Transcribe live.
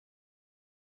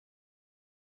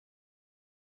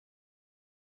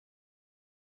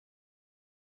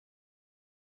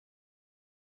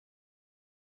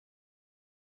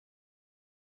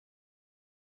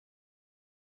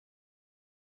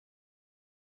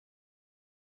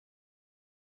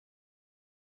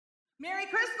Merry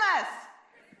Christmas!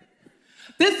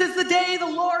 This is the day the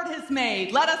Lord has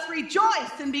made. Let us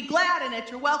rejoice and be glad in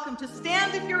it. You're welcome to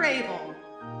stand if you're able.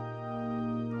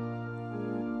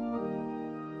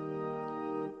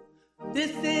 This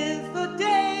is the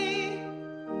day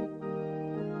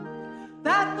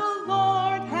that the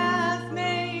Lord has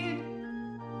made.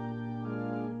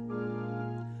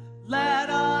 Let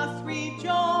us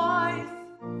rejoice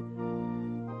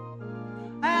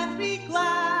and be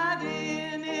glad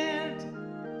in it.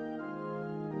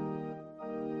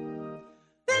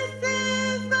 This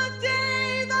is the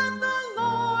day that the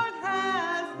Lord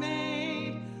has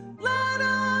made. Let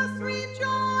us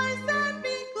rejoice and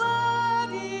be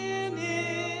glad in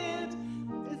it.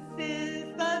 This is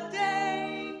the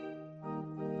day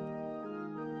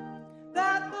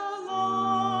that the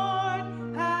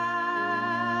Lord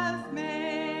has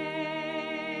made.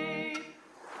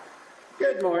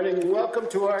 Good morning and welcome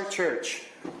to our church.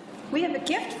 We have a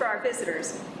gift for our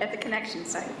visitors at the connection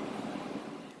site.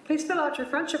 Please fill out your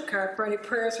friendship card for any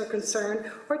prayers or concern,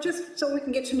 or just so we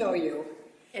can get to know you.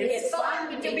 It's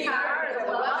fun to be part of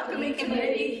the welcoming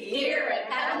committee here at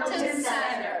Hamilton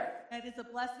Center. It is a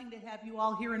blessing to have you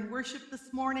all here in worship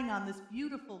this morning on this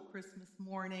beautiful Christmas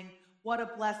morning. What a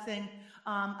blessing.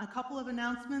 A couple of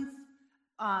announcements.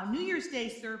 New Year's Day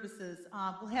services.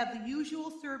 We'll have the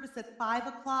usual service at 5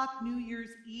 o'clock New Year's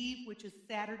Eve, which is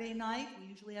Saturday night. We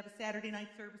usually have a Saturday night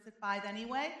service at 5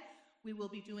 anyway. We will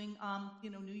be doing,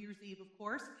 New Year's Eve, of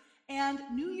course. And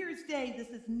New Year's Day, this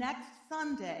is next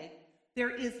Sunday.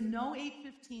 There is no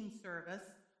 8:15 service.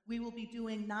 We will be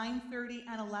doing 9:30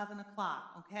 and 11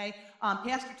 o'clock, okay?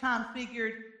 Pastor Tom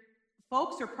figured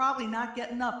folks are probably not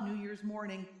getting up New Year's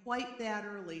morning quite that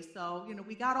early. So,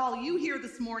 we got all you here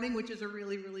this morning, which is a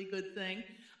really, really good thing.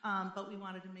 But we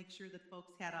wanted to make sure that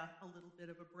folks had a little bit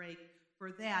of a break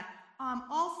for that.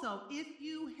 Also, if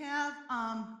you have,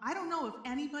 I don't know if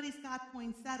anybody's got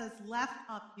poinsettias left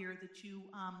up here that you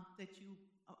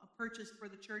purchased for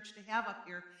the church to have up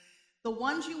here. The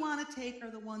ones you want to take are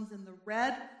the ones in the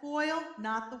red foil,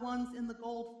 not the ones in the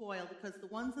gold foil, because the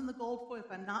ones in the gold foil,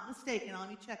 if I'm not mistaken, let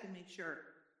me check and make sure.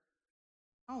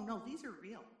 Oh, no, these are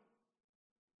real.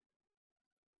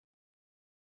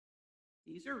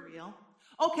 These are real.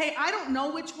 Okay, I don't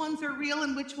know which ones are real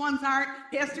and which ones aren't.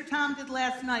 Pastor Tom did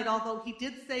last night, although he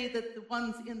did say that the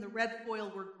ones in the red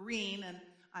foil were green, and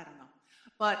I don't know.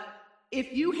 But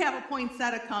if you have a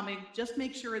poinsettia coming, just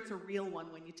make sure it's a real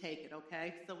one when you take it,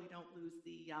 okay? So we don't lose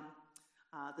the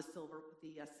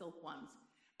silk ones.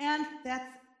 And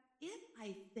that's it,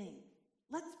 I think.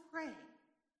 Let's pray.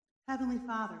 Heavenly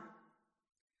Father,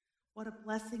 what a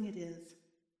blessing it is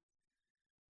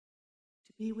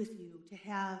to be with you, to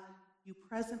have you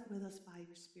present with us by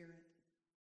your Spirit.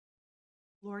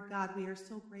 Lord God, we are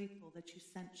so grateful that you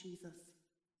sent Jesus.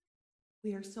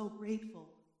 We are so grateful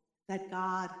that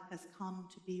God has come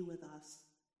to be with us.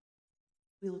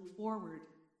 We look forward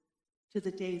to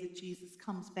the day that Jesus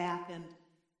comes back and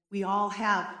we all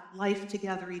have life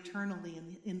together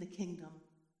eternally in the kingdom.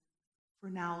 For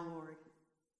now, Lord,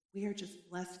 we are just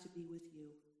blessed to be with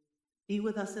you. Be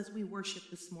with us as we worship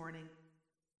this morning.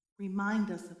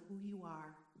 Remind us of who you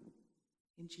are.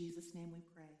 In Jesus' name we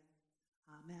pray.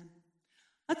 Amen.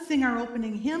 Let's sing our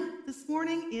opening hymn this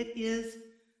morning. It is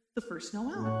The First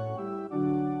Noel.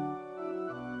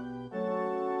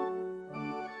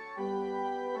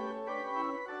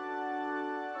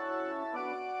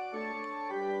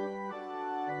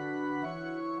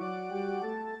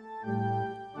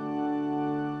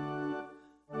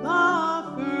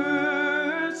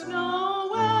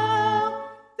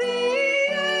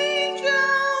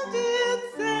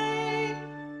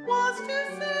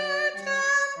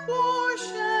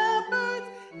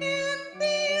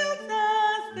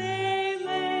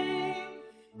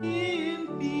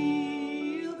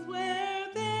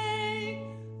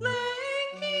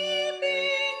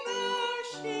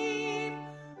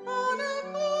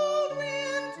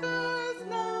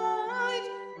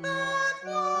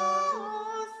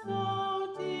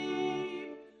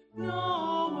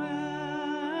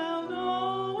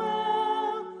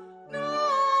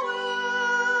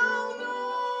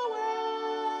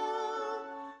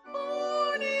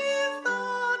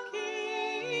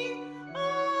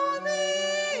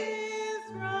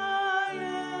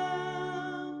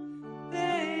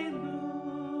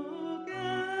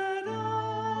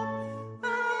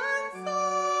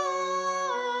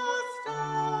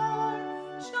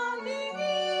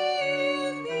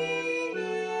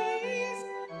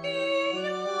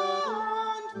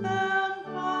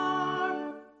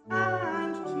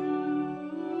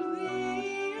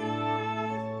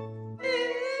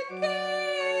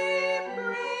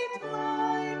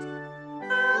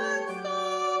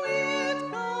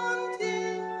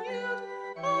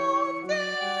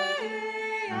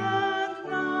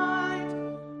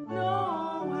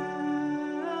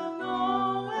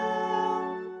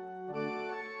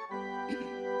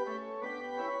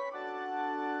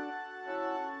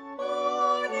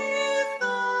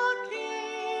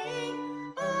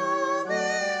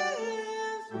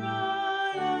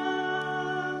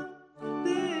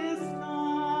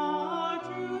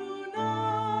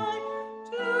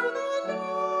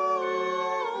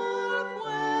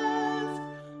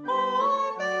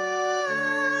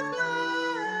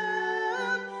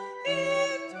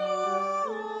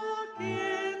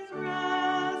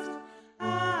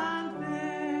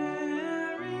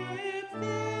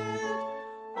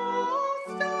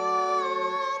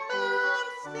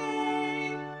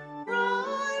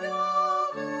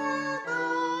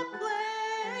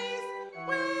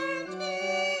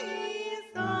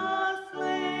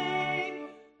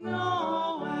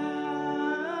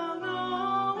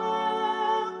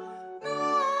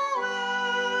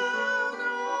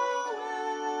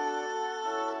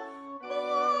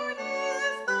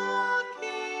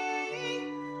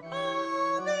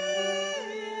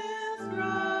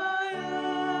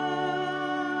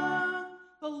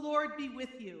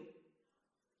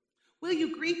 will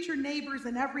you greet your neighbors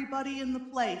and everybody in the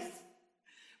place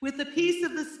with the peace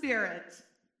of the Spirit?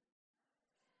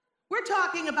 We're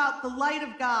talking about the light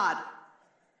of God.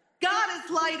 God is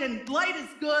light, and light is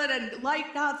good, and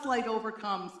God's light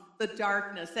overcomes the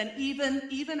darkness. And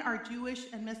even our Jewish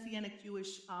and Messianic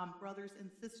Jewish brothers and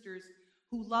sisters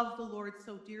who love the Lord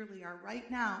so dearly are right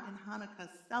now in Hanukkah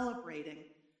celebrating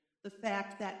the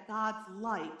fact that God's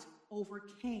light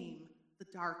overcame the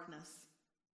darkness.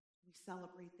 We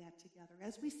celebrate that together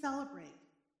as we celebrate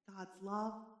God's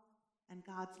love and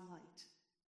God's light.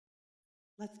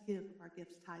 Let's give our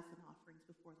gifts, tithes, and offerings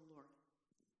before the Lord.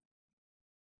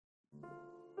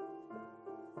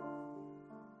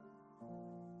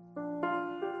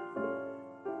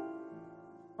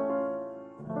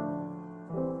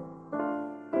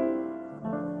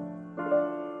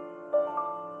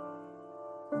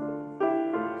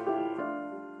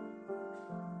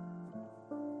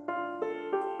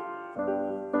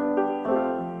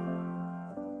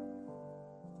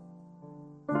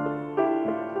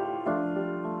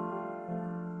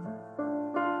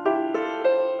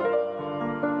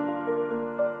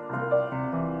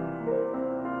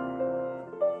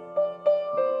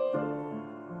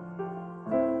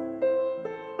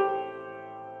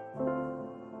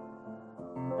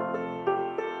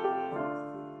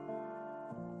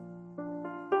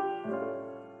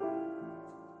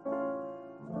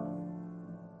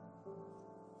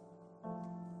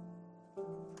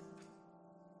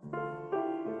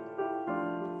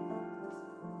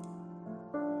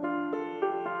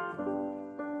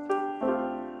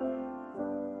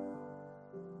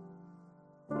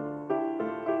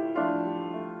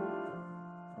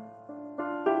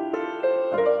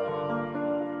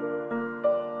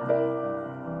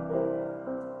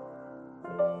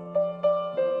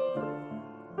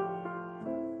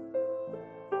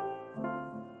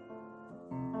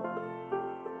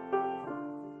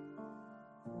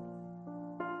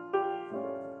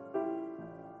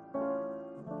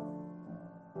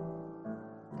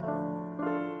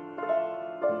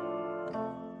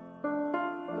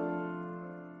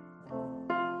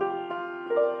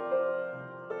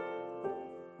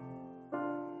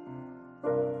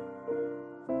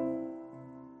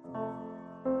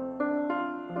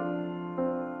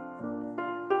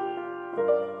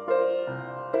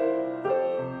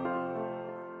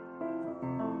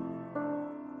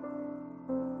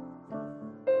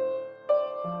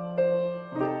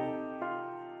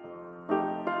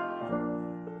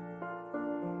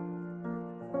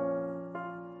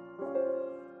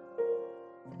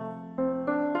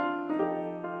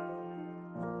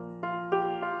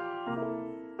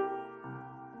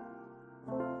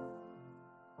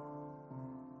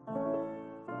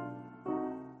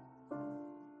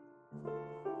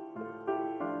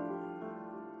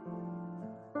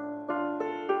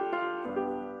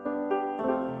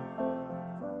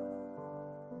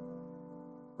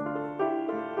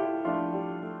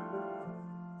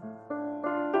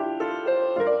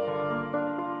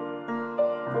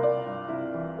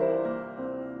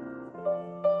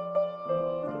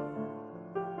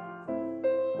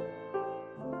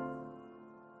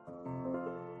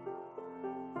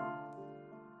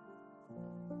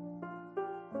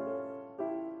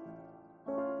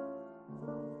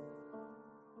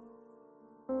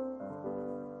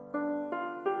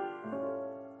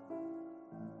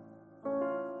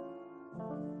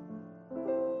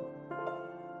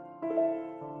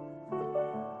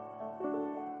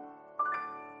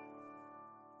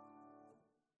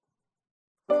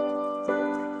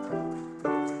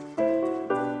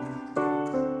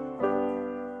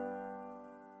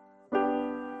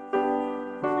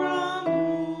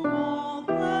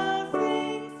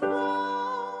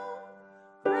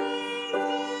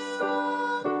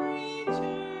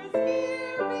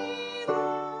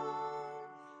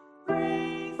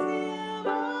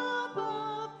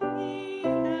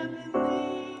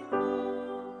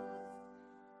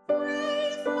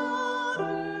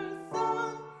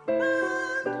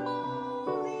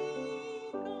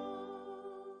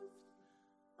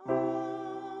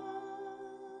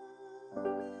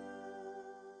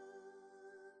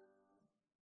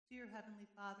 Heavenly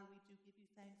Father, we do give you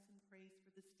thanks and praise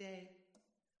for this day.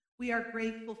 We are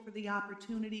grateful for the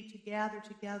opportunity to gather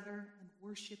together and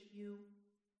worship you,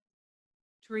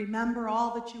 to remember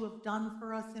all that you have done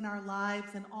for us in our lives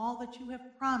and all that you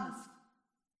have promised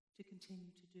to continue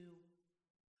to do.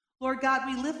 Lord God,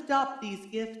 we lift up these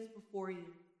gifts before you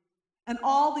and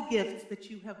all the gifts that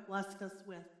you have blessed us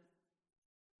with.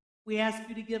 We ask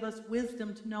you to give us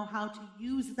wisdom to know how to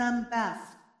use them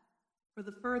best for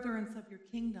the furtherance of your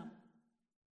kingdom,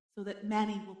 so that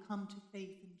many will come to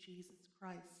faith in Jesus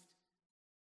Christ.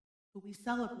 but we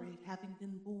celebrate having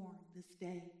been born this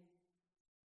day.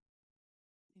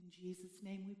 In Jesus'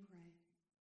 name we pray.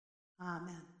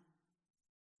 Amen.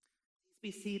 Please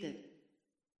be seated.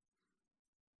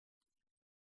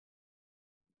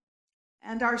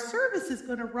 And our service is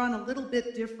going to run a little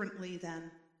bit differently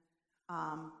than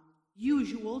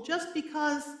usual, just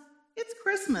because it's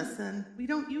Christmas and we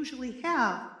don't usually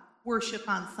have worship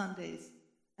on Sundays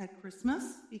at Christmas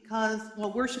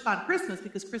worship on Christmas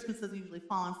because Christmas doesn't usually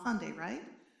fall on Sunday, right?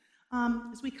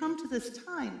 As we come to this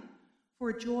time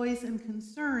for joys and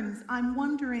concerns, I'm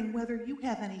wondering whether you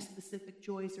have any specific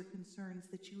joys or concerns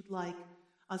that you'd like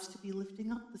us to be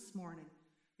lifting up this morning.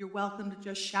 You're welcome to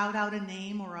just shout out a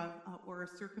name or a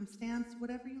circumstance,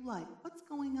 whatever you like. What's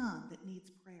going on that needs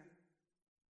prayer?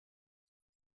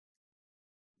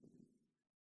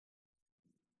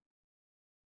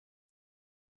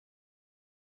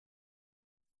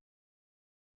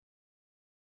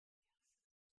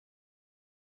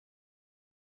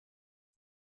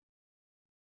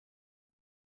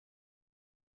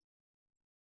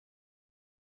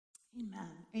 Amen.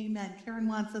 Amen. Karen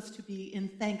wants us to be in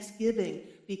thanksgiving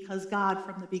because God,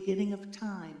 from the beginning of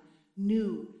time,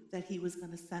 knew that he was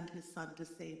going to send his son to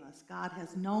save us. God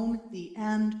has known the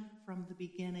end from the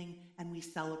beginning, and we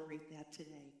celebrate that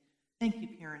today. Thank you,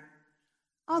 Karen.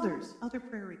 Other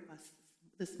prayer requests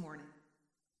this morning.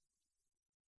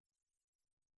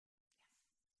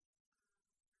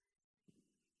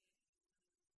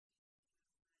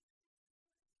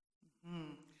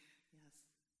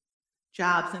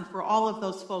 Jobs, and for all of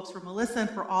those folks, for Melissa and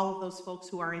for all of those folks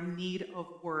who are in need of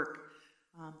work,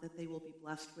 that they will be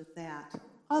blessed with that.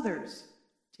 Others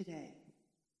today.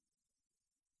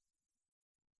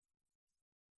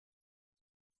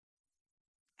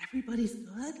 Everybody's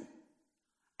good?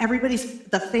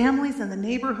 The families and the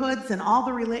neighborhoods and all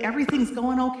everything's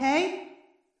going okay?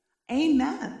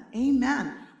 Amen.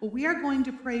 Amen. Well, we are going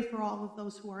to pray for all of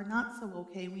those who are not so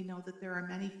okay. We know that there are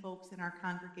many folks in our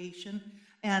congregation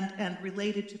and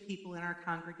related to people in our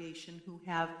congregation who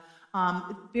have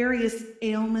various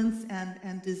ailments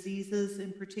and diseases,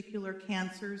 in particular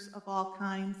cancers of all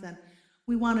kinds, and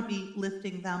we want to be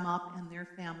lifting them up and their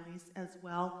families as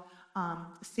well.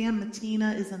 Sam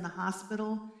Matina is in the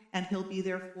hospital, and he'll be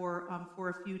there for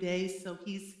a few days. So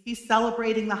he's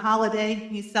celebrating the holiday.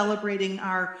 He's celebrating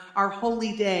our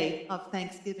holy day of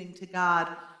thanksgiving to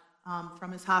God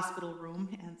from his hospital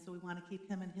room, and so we want to keep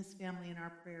him and his family in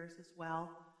our prayers as well.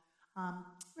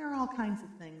 There are all kinds of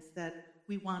things that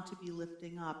we want to be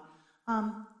lifting up.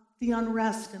 The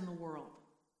unrest in the world,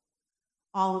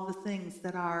 all of the things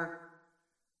that are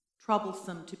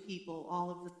troublesome to people,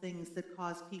 all of the things that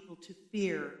cause people to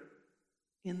fear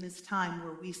in this time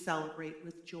where we celebrate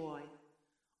with joy.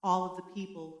 All of the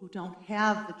people who don't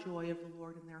have the joy of the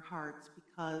Lord in their hearts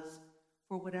because,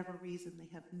 for whatever reason, they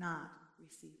have not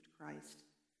received Christ.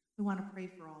 We want to pray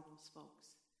for all those folks.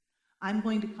 I'm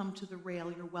going to come to the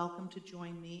rail. You're welcome to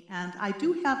join me. And I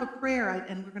do have a prayer,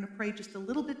 and we're going to pray just a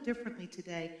little bit differently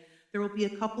today. There will be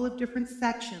a couple of different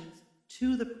sections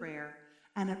to the prayer.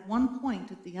 And at one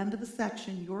point, at the end of the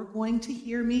section, you're going to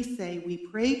hear me say, "We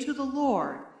pray to the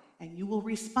Lord," and you will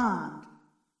respond,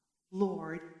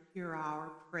 "Lord, hear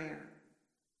our prayer."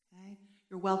 Okay?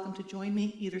 You're welcome to join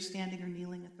me, either standing or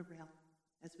kneeling at the rail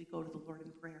as we go to the Lord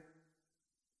in prayer.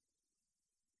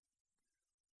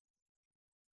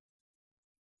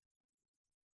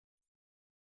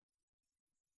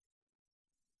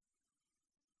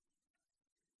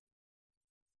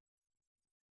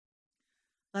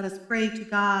 Let us pray to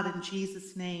God in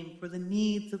Jesus' name for the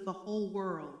needs of the whole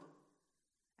world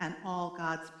and all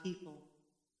God's people.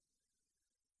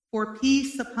 For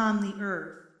peace upon the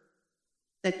earth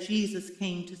that Jesus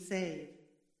came to save.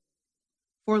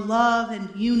 For love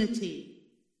and unity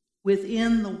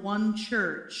within the one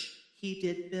church he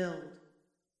did build.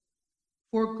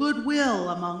 For goodwill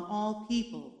among all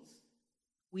peoples,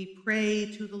 we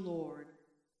pray to the Lord.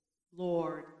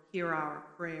 Lord, hear our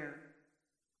prayer.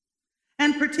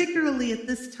 And particularly at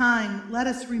this time, let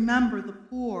us remember the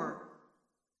poor,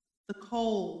 the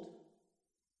cold,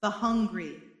 the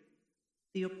hungry,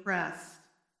 the oppressed,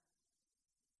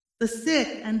 the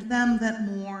sick and them that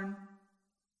mourn,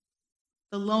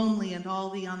 the lonely and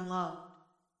all the unloved,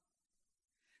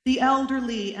 the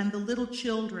elderly and the little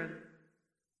children,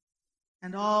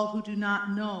 and all who do not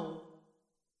know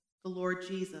the Lord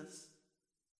Jesus,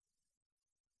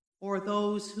 or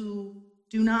those who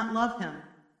do not love him,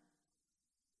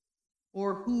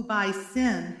 or who by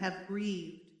sin have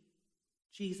grieved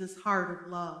Jesus' heart of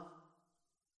love.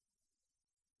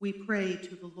 We pray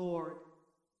to the Lord.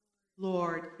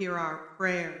 Lord, hear our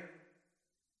prayer.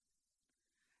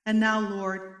 And now,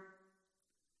 Lord,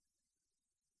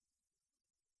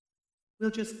 We'll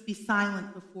just be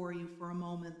silent before you for a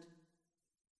moment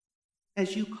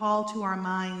as you call to our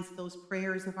minds those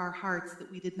prayers of our hearts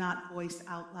that we did not voice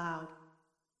out loud,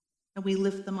 and we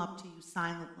lift them up to you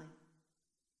silently.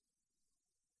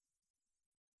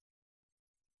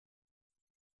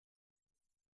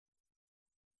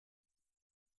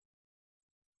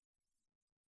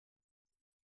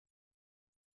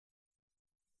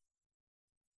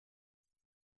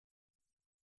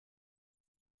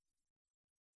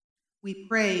 We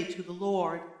pray to the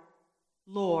Lord,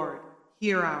 Lord,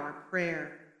 hear our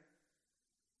prayer.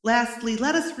 Lastly,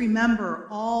 let us remember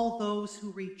all those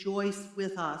who rejoice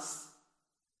with us,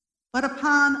 but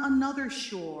upon another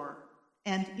shore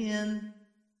and in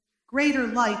greater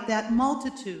light, that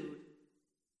multitude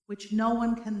which no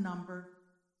one can number,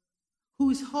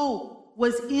 whose hope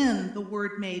was in the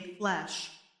Word made flesh,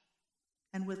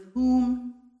 and with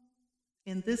whom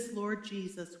in this Lord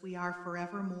Jesus we are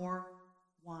forevermore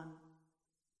one.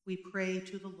 We pray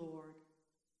to the Lord.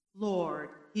 Lord,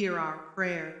 hear our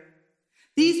prayer.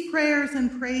 These prayers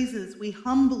and praises we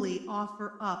humbly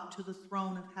offer up to the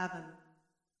throne of heaven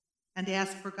and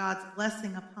ask for God's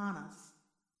blessing upon us,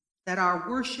 that our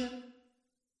worship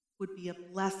would be a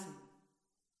blessing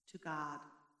to God.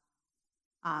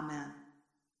 Amen.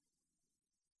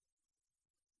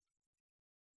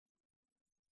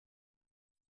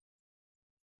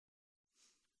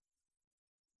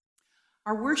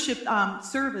 Our worship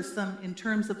service in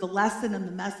terms of the lesson and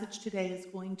the message today is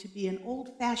going to be an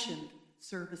old-fashioned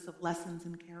service of lessons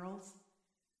and carols.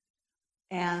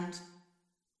 And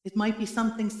it might be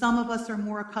something some of us are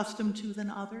more accustomed to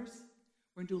than others.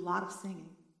 We're going to do a lot of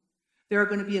singing. There are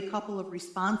going to be a couple of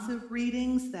responsive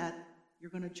readings that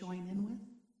you're going to join in with.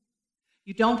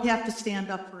 You don't have to stand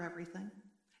up for everything.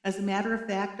 As a matter of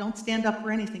fact, don't stand up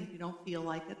for anything if you don't feel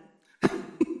like it.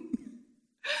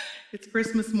 It's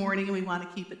Christmas morning, and we want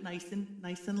to keep it nice and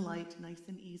light, nice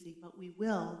and easy. But we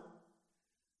will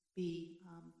be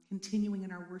continuing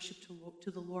in our worship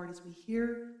to the Lord as we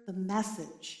hear the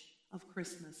message of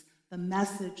Christmas, the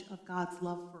message of God's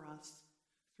love for us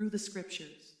through the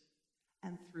Scriptures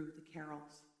and through the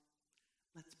carols.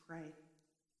 Let's pray.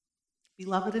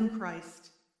 Beloved in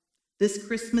Christ, this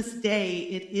Christmas day,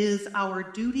 it is our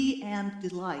duty and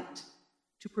delight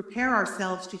to prepare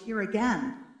ourselves to hear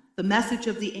again the message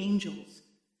of the angels,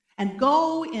 and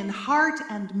go in heart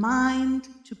and mind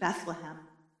to Bethlehem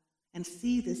and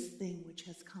see this thing which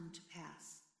has come to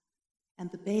pass,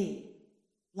 and the babe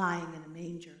lying in a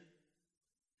manger.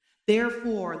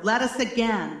 Therefore, let us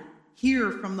again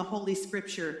hear from the Holy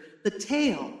Scripture the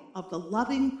tale of the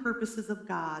loving purposes of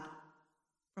God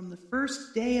from the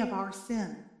first day of our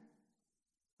sin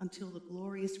until the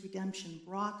glorious redemption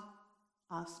brought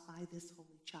us by this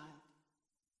holy child.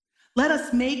 Let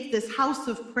us make this house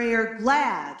of prayer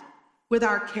glad with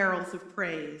our carols of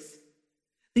praise.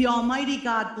 The Almighty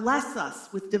God bless us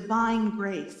with divine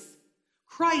grace.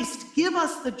 Christ, give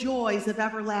us the joys of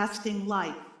everlasting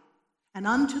life, and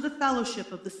unto the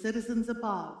fellowship of the citizens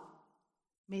above,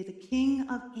 may the King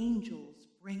of angels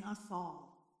bring us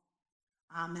all.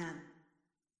 Amen.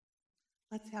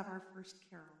 Let's have our first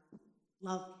carol.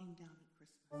 Love came down at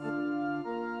Christmas.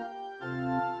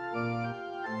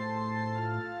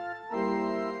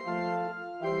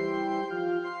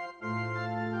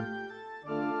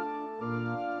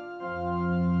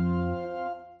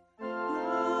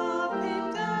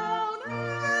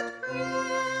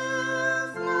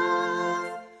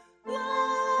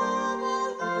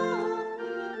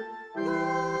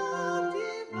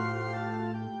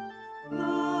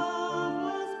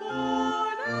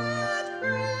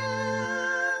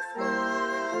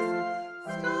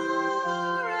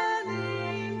 Star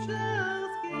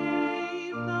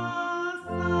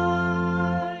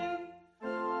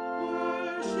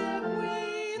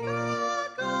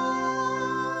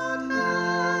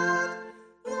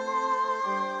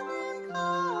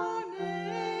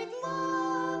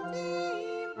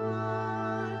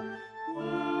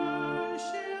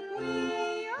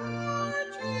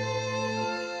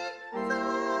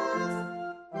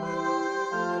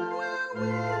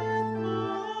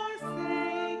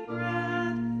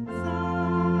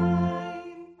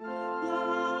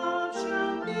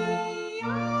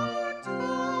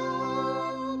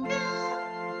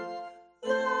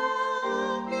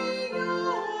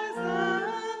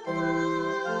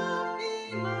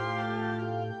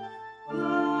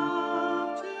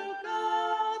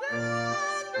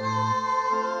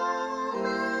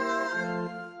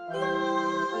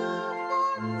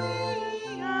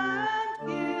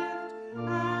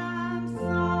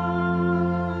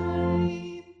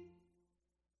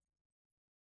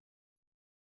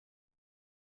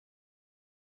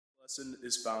Lesson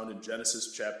is found in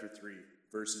Genesis chapter 3,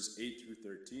 verses 8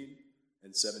 through 13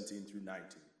 and 17 through 19.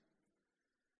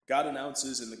 God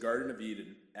announces in the Garden of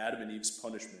Eden Adam and Eve's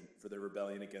punishment for their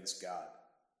rebellion against God.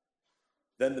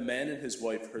 Then the man and his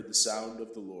wife heard the sound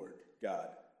of the Lord, God,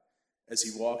 as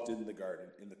he walked in the garden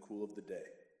in the cool of the day.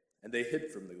 And they hid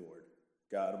from the Lord,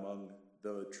 God, among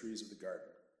the trees of the garden.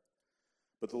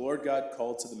 But the Lord God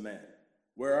called to the man,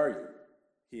 "Where are you?"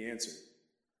 He answered,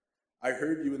 "I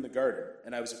heard you in the garden,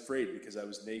 and I was afraid because I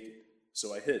was naked,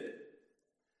 so I hid."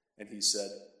 And he said,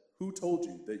 "Who told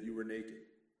you that you were naked?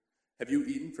 Have you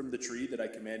eaten from the tree that I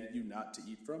commanded you not to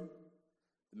eat from?"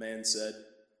 The man said,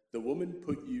 "The woman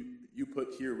you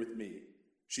put here with me,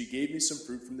 she gave me some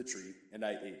fruit from the tree, and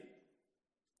I ate it."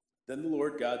 Then the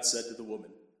Lord God said to the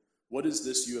woman, "What is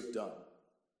this you have done?"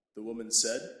 The woman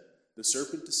said, "The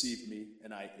serpent deceived me,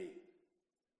 and I ate."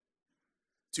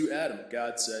 To Adam,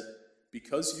 God said,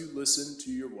 "Because you listened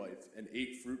to your wife and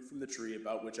ate fruit from the tree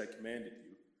about which I commanded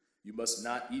you, you must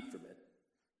not eat from it.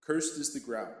 Cursed is the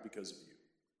ground because of you.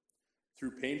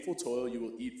 Through painful toil you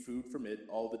will eat food from it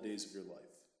all the days of your life.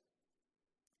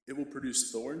 It will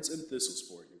produce thorns and thistles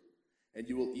for you, and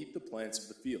you will eat the plants of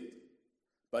the field.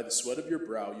 By the sweat of your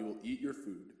brow you will eat your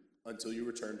food until you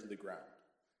return to the ground,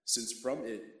 since from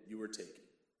it you were taken.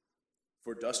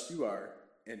 For dust you are,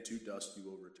 and to dust you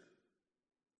will return."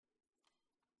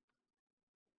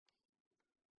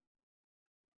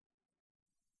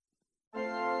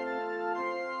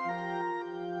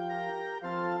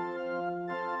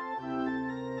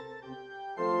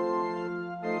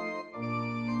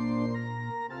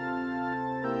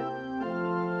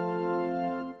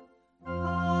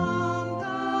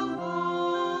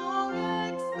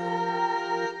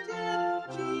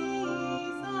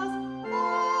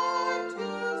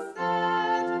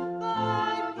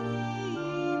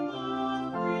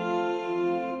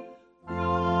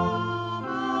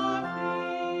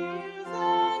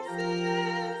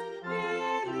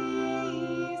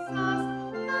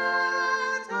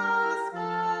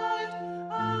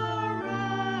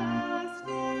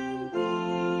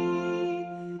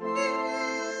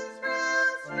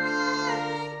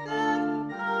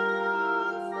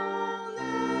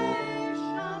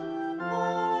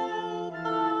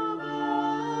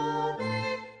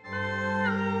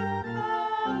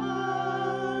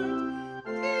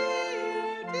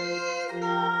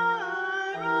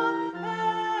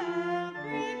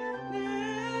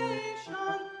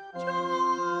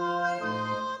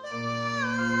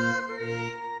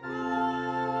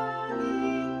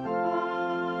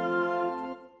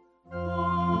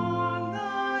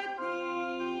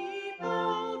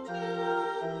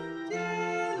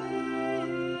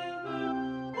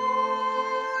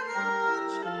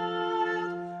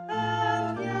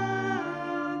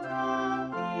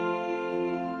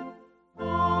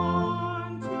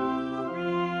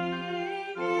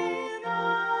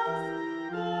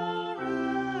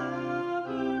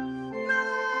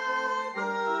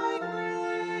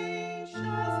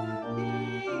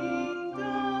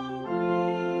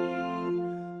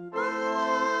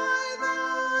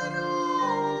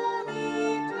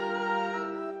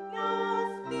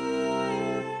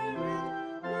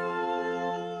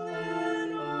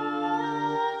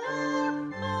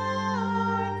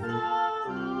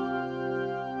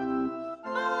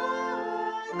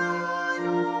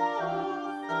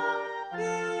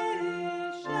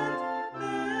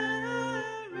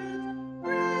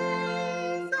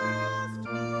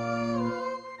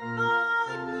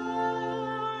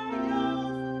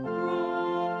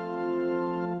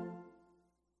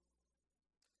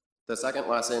 The second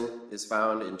lesson is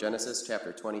found in Genesis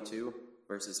chapter 22,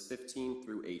 verses 15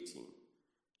 through 18.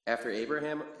 After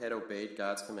Abraham had obeyed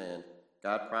God's command,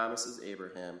 God promises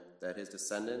Abraham that his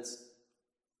descendants,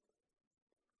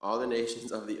 all the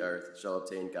nations of the earth, shall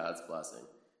obtain God's blessing.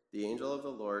 The angel of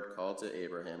the Lord called to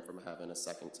Abraham from heaven a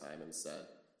second time and said,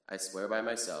 "I swear by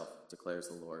myself, declares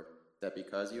the Lord, that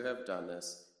because you have done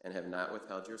this and have not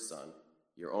withheld your son,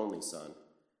 your only son,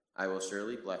 I will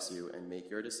surely bless you and make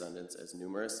your descendants as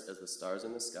numerous as the stars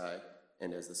in the sky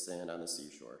and as the sand on the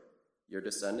seashore. Your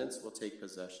descendants will take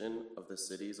possession of the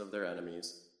cities of their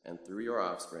enemies, and through your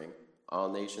offspring,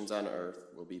 all nations on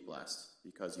earth will be blessed,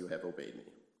 because you have obeyed me."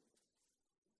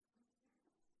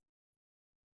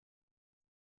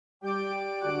 And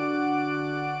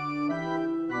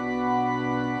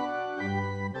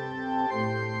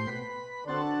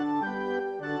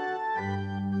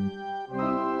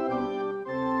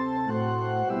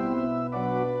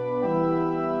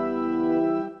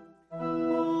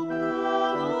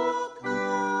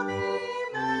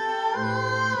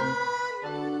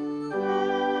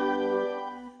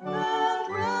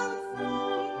ransom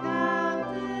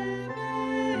captives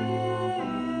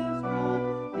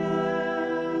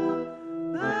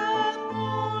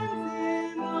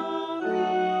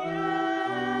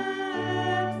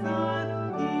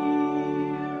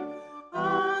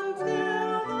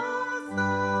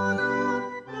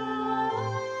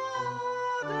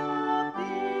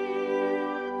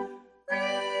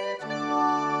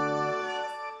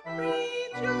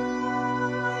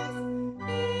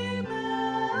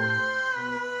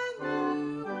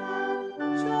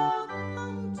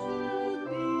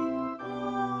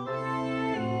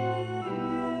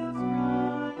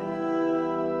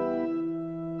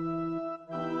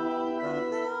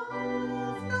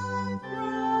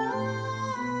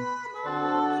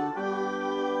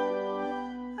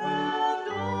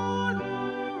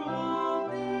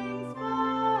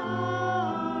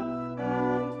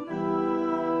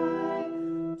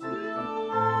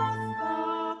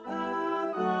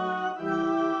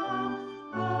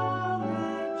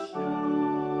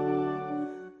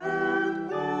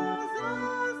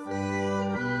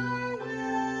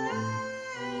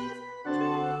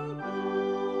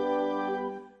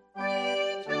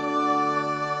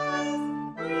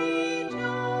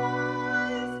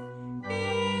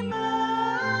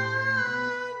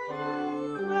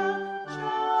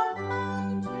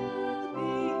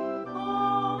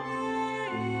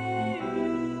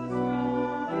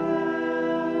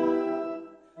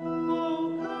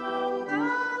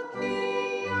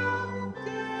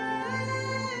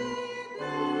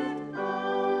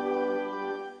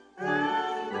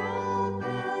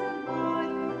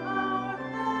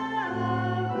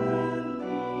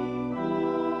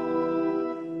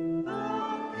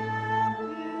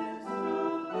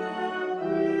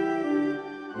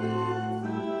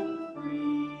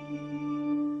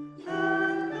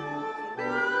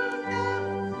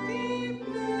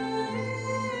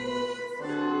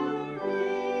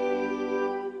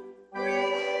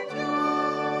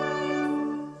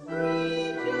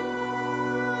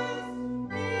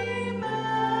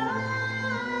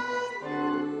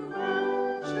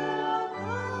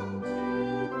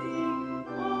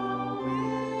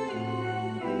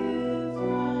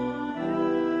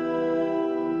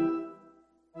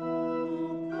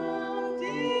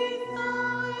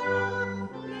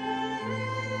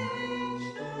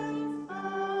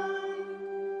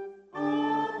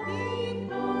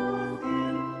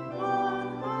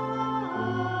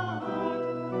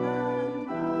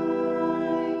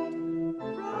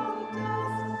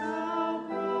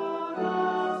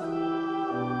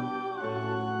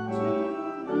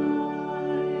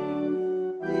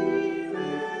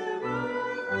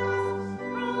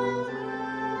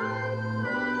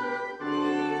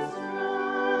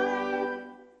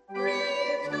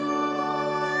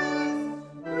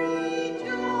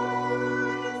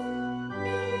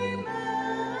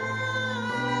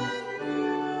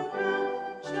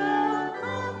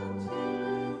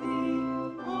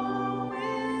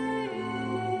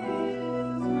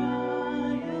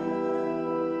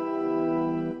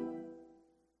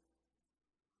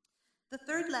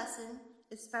lesson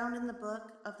is found in the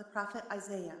book of the prophet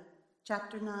Isaiah,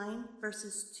 chapter 9,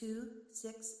 verses 2,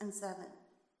 6, and 7.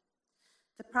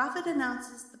 The prophet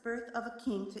announces the birth of a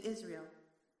king to Israel,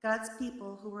 God's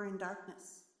people who were in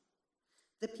darkness.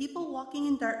 The people walking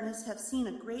in darkness have seen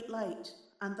a great light.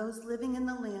 On those living in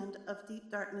the land of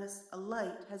deep darkness, a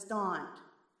light has dawned.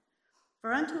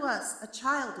 For unto us a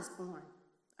child is born,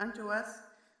 unto us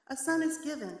a son is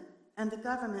given, and the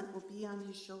government will be on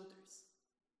his shoulders.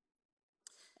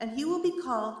 And he will be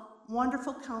called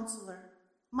Wonderful Counselor,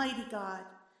 Mighty God,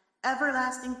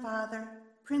 Everlasting Father,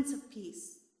 Prince of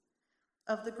Peace.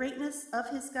 Of the greatness of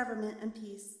his government and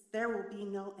peace there will be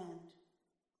no end.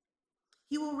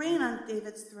 He will reign on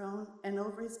David's throne and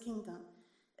over his kingdom,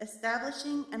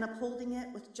 establishing and upholding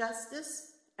it with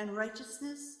justice and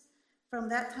righteousness from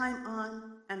that time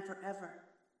on and forever.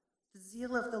 The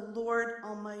zeal of the Lord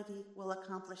Almighty will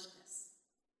accomplish this.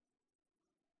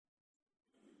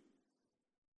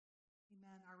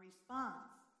 Amen. Our response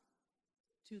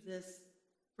to this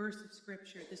verse of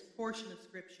Scripture, this portion of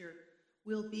Scripture,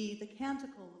 will be the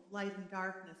canticle of light and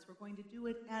darkness. We're going to do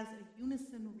it as a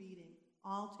unison reading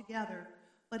all together,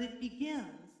 but it begins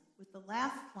with the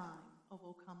last line of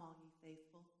O come all ye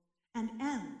faithful, and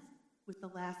ends with the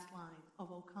last line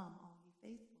of O come all ye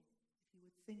faithful. If you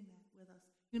would sing that with us.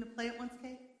 You going to play it once,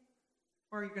 Kate?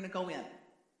 Or are you going to go in?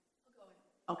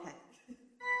 I'll go in. Okay.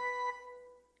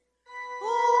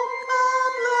 Oh,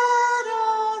 come, let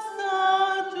us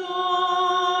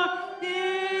adore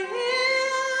Him,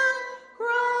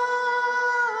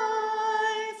 Christ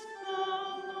the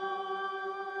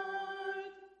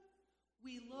Lord.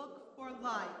 We look for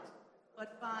light, but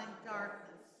find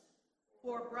darkness,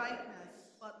 for brightness,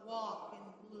 but walk in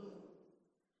gloom.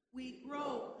 We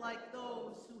grope like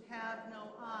those who have no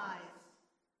eyes.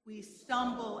 We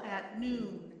stumble at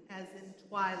noon as in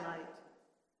twilight.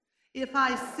 If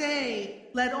I say,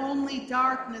 let only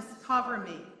darkness cover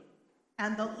me,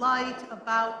 and the light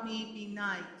about me be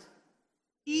night,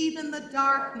 even the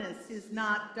darkness is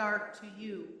not dark to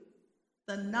you.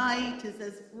 The night is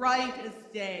as bright as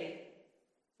day,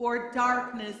 for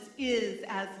darkness is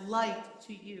as light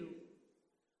to you.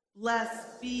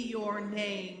 Blessed be your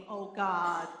name, O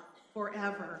God,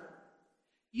 forever.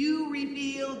 You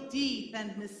reveal deep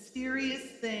and mysterious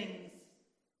things.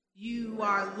 You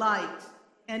are light,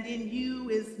 and in you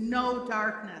is no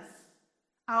darkness.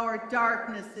 Our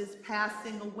darkness is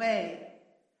passing away,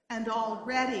 and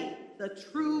already the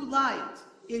true light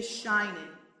is shining.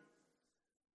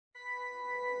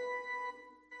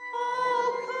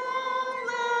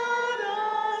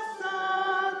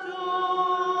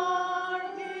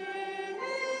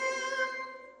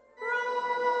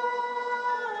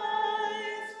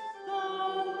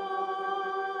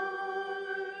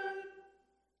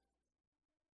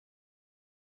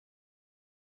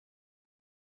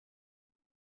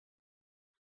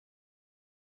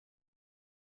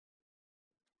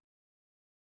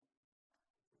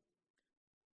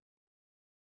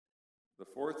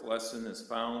 The fourth lesson is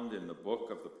found in the book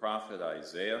of the prophet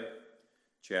Isaiah,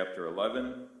 chapter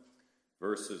 11,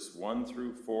 verses 1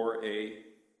 through 4a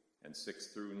and 6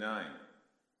 through 9.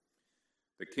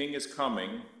 The king is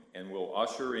coming and will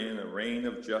usher in a reign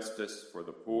of justice for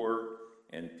the poor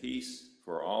and peace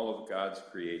for all of God's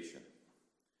creation.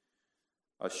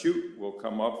 A shoot will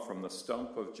come up from the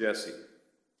stump of Jesse.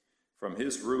 From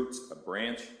his roots a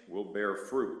branch will bear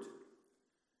fruit.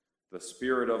 The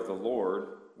Spirit of the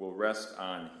Lord will rest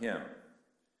on him,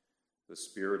 the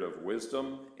Spirit of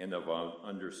wisdom and of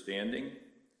understanding,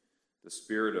 the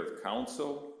Spirit of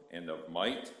counsel and of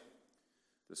might,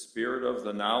 the Spirit of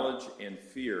the knowledge and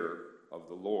fear of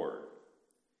the Lord.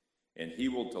 And he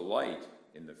will delight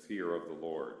in the fear of the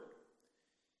Lord.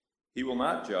 He will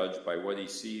not judge by what he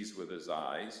sees with his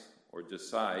eyes, or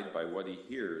decide by what he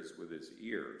hears with his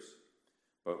ears,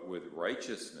 but with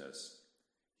righteousness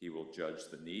he will judge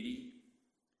the needy.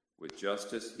 With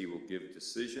justice he will give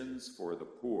decisions for the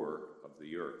poor of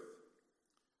the earth.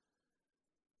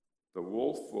 The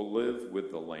wolf will live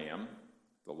with the lamb,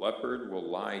 the leopard will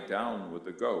lie down with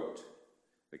the goat,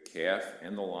 the calf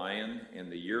and the lion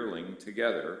and the yearling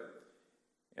together,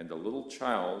 and the little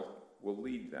child will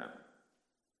lead them.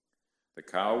 The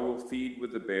cow will feed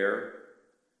with the bear,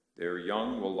 their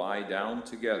young will lie down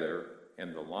together,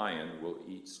 and the lion will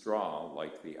eat straw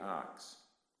like the ox.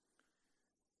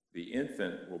 The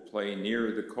infant will play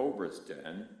near the cobra's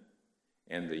den,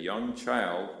 and the young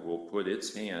child will put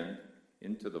its hand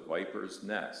into the viper's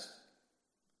nest.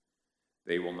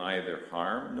 They will neither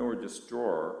harm nor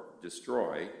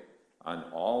destroy on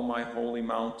all my holy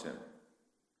mountain,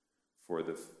 for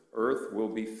the earth will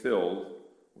be filled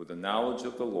with the knowledge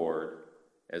of the Lord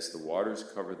as the waters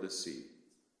cover the sea.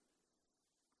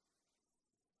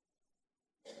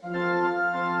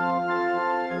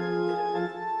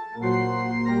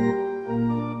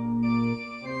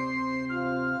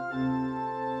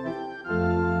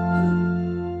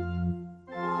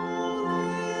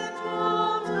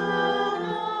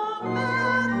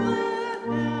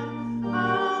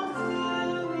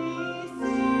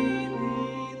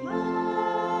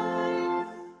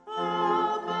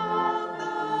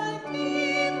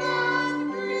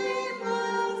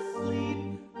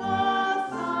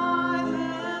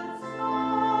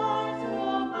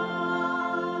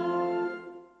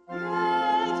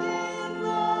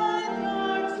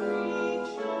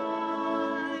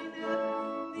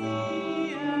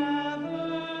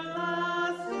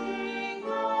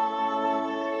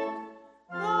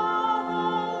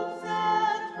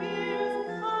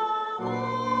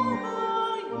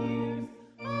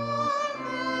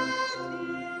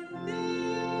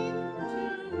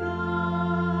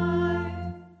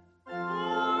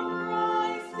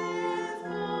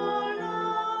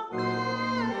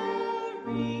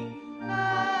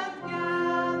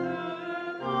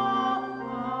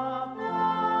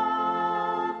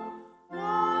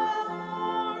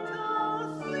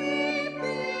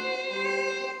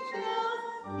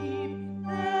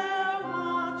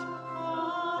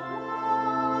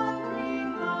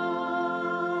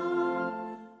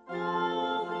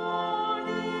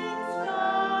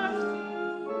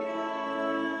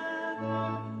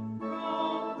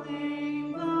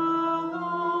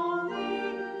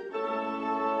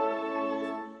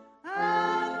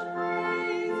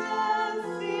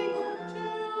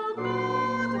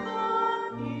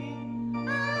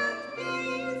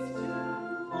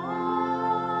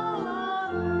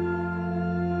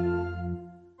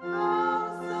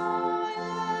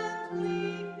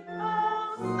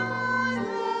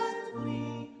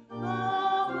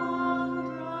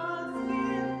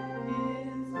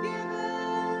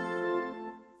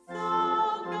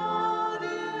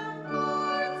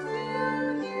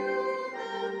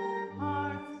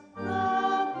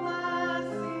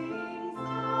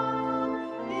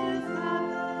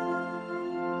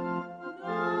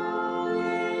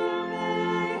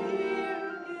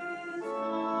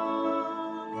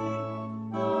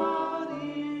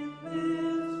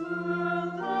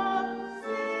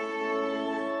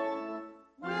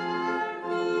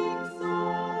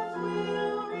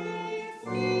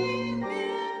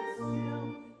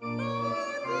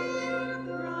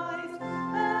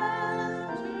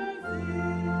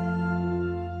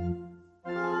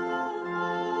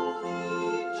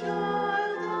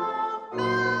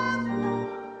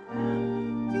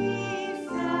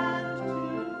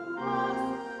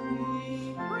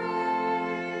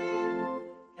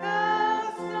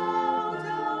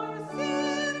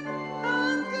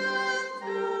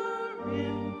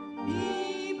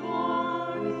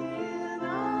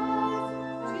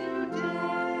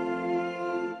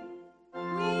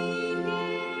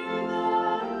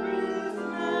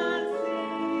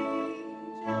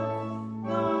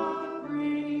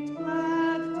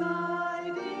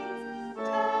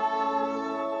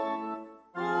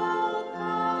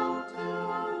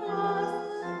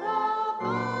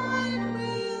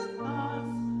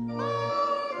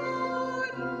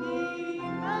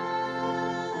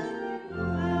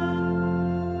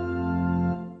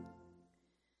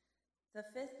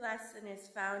 lesson is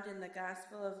found in the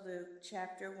Gospel of Luke,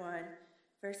 chapter 1,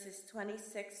 verses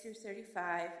 26 through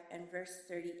 35 and verse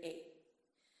 38.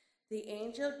 The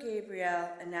angel Gabriel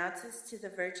announces to the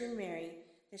Virgin Mary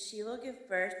that she will give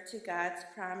birth to God's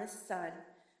promised Son,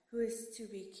 who is to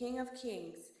be King of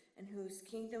Kings and whose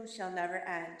kingdom shall never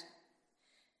end.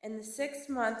 In the 6th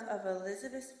month of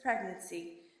Elizabeth's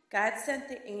pregnancy, God sent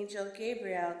the angel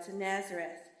Gabriel to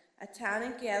Nazareth, a town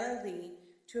in Galilee,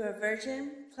 to a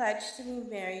virgin pledged to be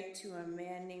married to a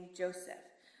man named Joseph,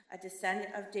 a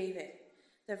descendant of David.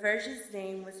 The virgin's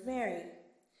name was Mary.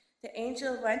 The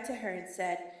angel went to her and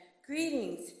said,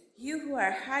 "Greetings, you who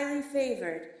are highly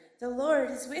favored. The Lord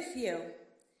is with you."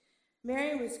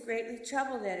 Mary was greatly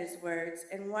troubled at his words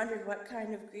and wondered what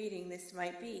kind of greeting this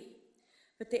might be.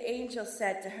 But the angel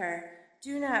said to her,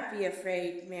 "Do not be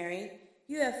afraid, Mary.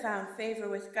 You have found favor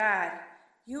with God.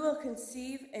 You will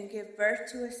conceive and give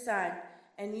birth to a son,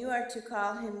 and you are to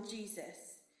call him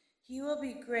Jesus. He will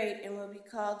be great and will be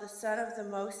called the Son of the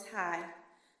Most High.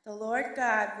 The Lord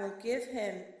God will give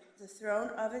him the throne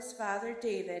of his father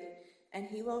David, and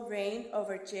he will reign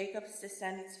over Jacob's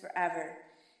descendants forever.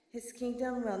 His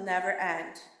kingdom will never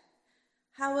end."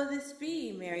 "How will this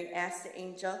be?" Mary asked the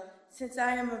angel, "since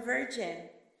I am a virgin?"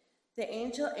 The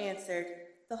angel answered,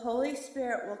 "The Holy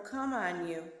Spirit will come on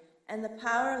you, and the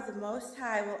power of the Most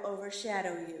High will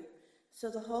overshadow you. So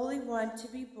the Holy One to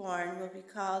be born will be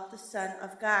called the Son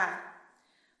of God.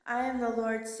 I am the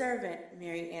Lord's servant,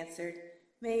 Mary answered.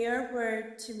 May your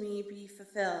word to me be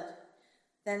fulfilled.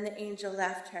 Then the angel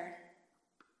left her.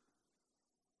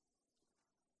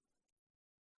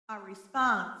 Our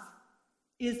response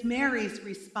is Mary's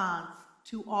response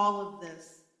to all of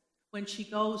this when she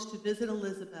goes to visit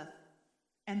Elizabeth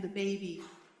and the baby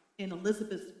in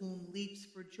Elizabeth's womb leaps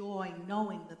for joy,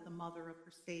 knowing that the mother of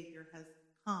her Savior has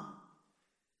come.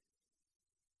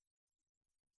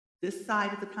 This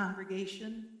side of the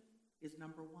congregation is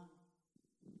number one.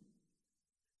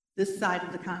 This side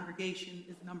of the congregation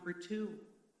is number two.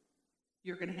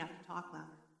 You're going to have to talk louder.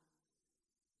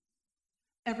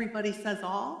 Everybody says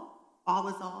all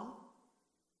is all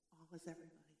is everybody.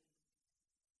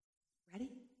 Ready?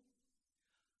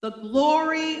 The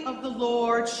glory of the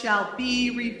Lord shall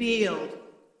be revealed.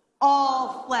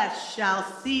 All flesh shall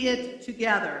see it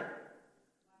together.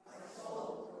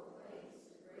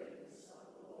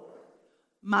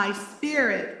 My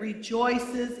spirit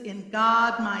rejoices in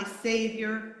God, my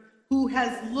Savior, who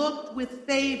has looked with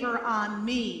favor on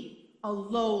me, a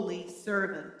lowly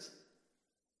servant.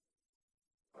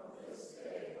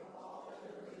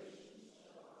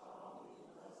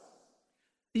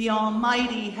 The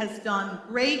Almighty has done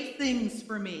great things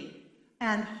for me,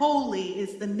 and holy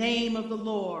is the name of the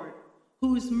Lord,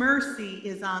 whose mercy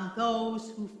is on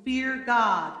those who fear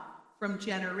God from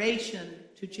generation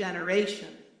to generation.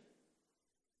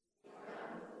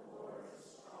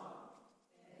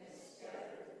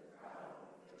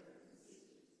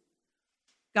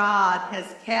 God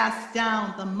has cast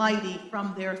down the mighty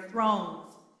from their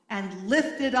thrones and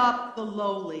lifted up the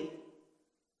lowly.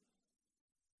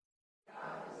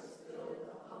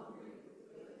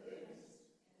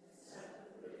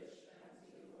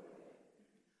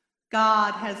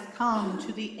 God has come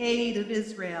to the aid of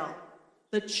Israel,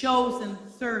 the chosen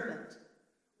servant,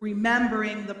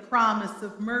 remembering the promise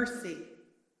of mercy,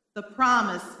 the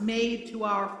promise made to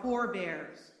our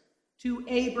forebears, to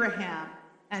Abraham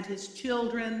and his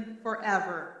children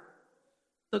forever.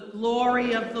 The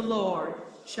glory of the Lord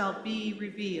shall be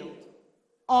revealed.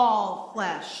 All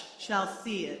flesh shall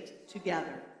see it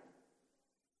together.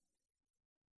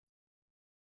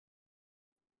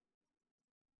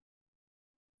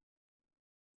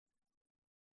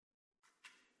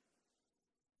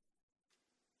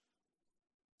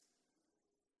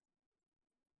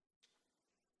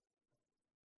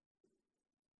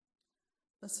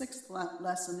 The sixth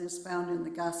lesson is found in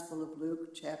the Gospel of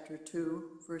Luke, chapter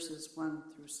 2, verses 1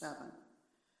 through 7.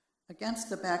 Against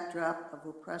the backdrop of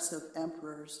oppressive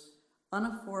emperors,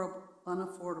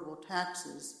 unaffordable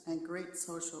taxes, and great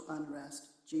social unrest,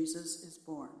 Jesus is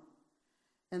born.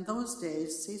 In those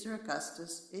days, Caesar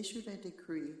Augustus issued a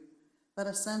decree that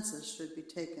a census should be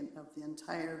taken of the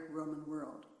entire Roman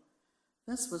world.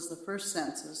 This was the first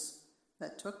census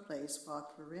that took place while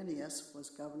Quirinius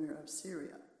was governor of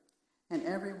Syria, and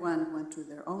everyone went to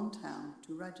their own town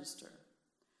to register.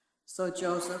 So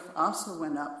Joseph also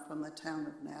went up from the town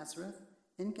of Nazareth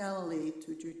in Galilee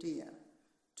to Judea,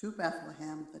 to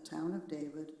Bethlehem, the town of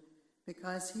David,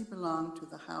 because he belonged to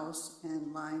the house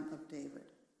and line of David.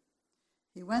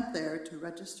 He went there to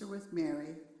register with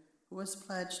Mary, who was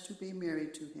pledged to be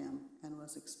married to him and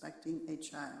was expecting a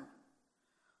child.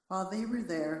 While they were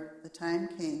there, the time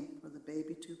came for the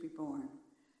baby to be born,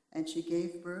 and she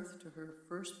gave birth to her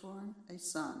firstborn, a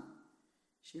son.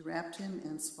 She wrapped him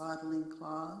in swaddling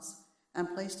cloths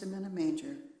and placed him in a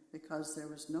manger because there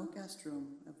was no guest room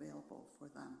available for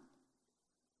them.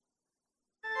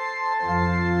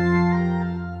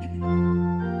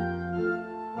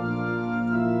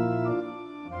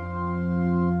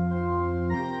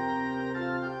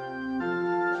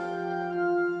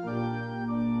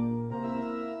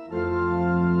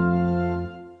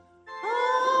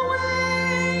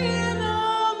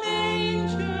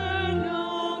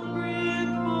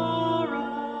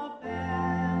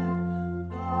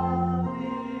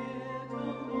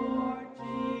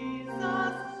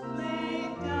 Jesus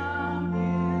laid down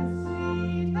his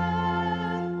seed.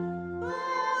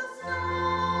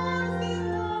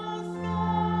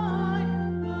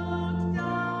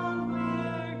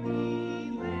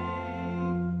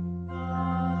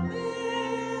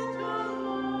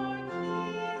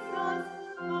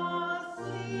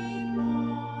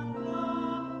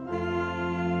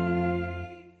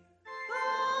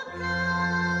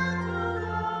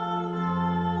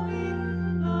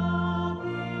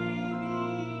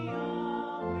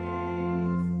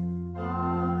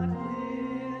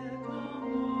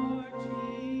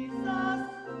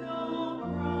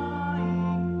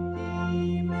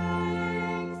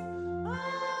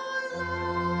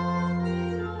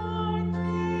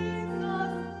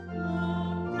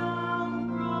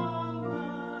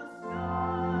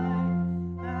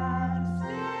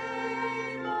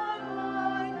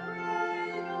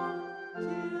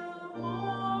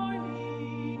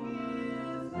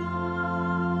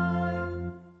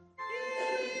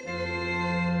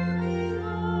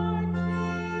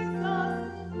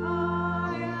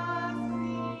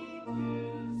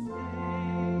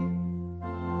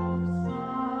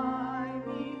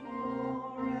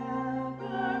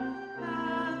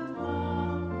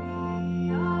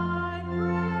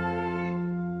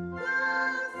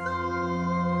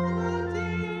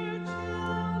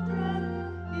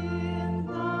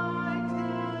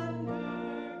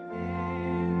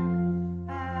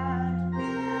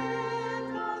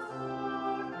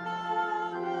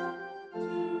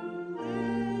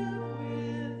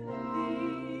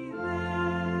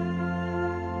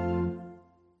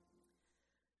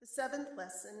 seventh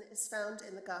lesson is found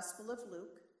in the Gospel of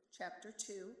Luke, chapter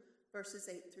 2, verses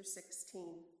 8 through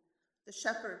 16. The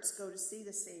shepherds go to see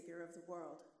the Savior of the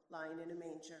world, lying in a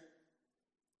manger.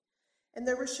 And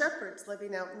there were shepherds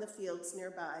living out in the fields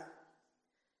nearby,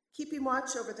 keeping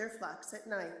watch over their flocks at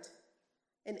night.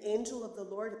 An angel of the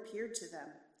Lord appeared to them,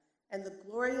 and the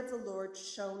glory of the Lord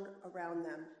shone around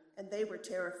them, and they were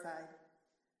terrified.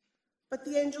 But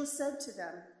the angel said to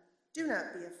them, "Do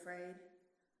not be afraid.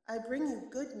 I bring you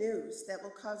good news that will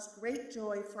cause great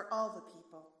joy for all the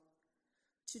people.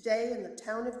 Today in the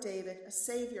town of David, a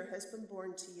Savior has been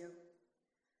born to you.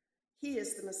 He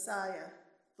is the Messiah,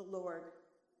 the Lord.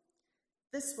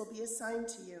 This will be a sign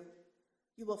to you.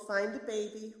 You will find a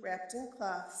baby wrapped in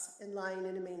cloths and lying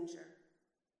in a manger."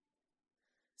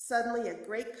 Suddenly a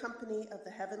great company of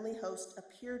the heavenly host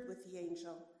appeared with the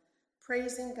angel,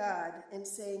 praising God and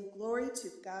saying, "Glory to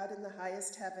God in the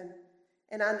highest heaven,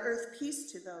 and on earth peace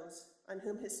to those on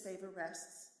whom his favor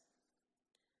rests."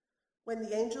 When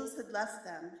the angels had left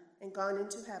them and gone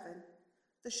into heaven,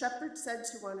 the shepherds said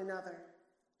to one another,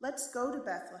 "Let's go to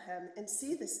Bethlehem and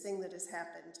see this thing that has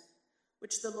happened,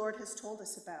 which the Lord has told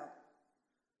us about."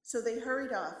 So they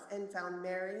hurried off and found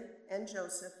Mary and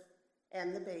Joseph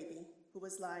and the baby, who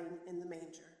was lying in the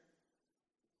manger.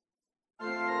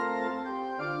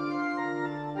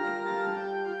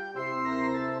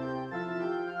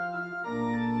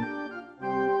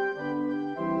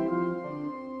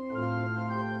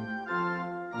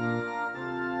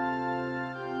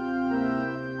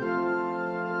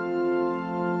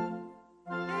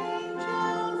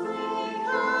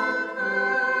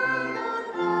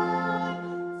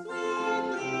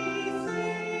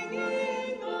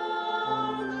 Singing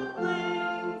on the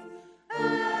plains,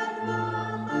 and the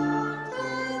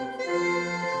mountains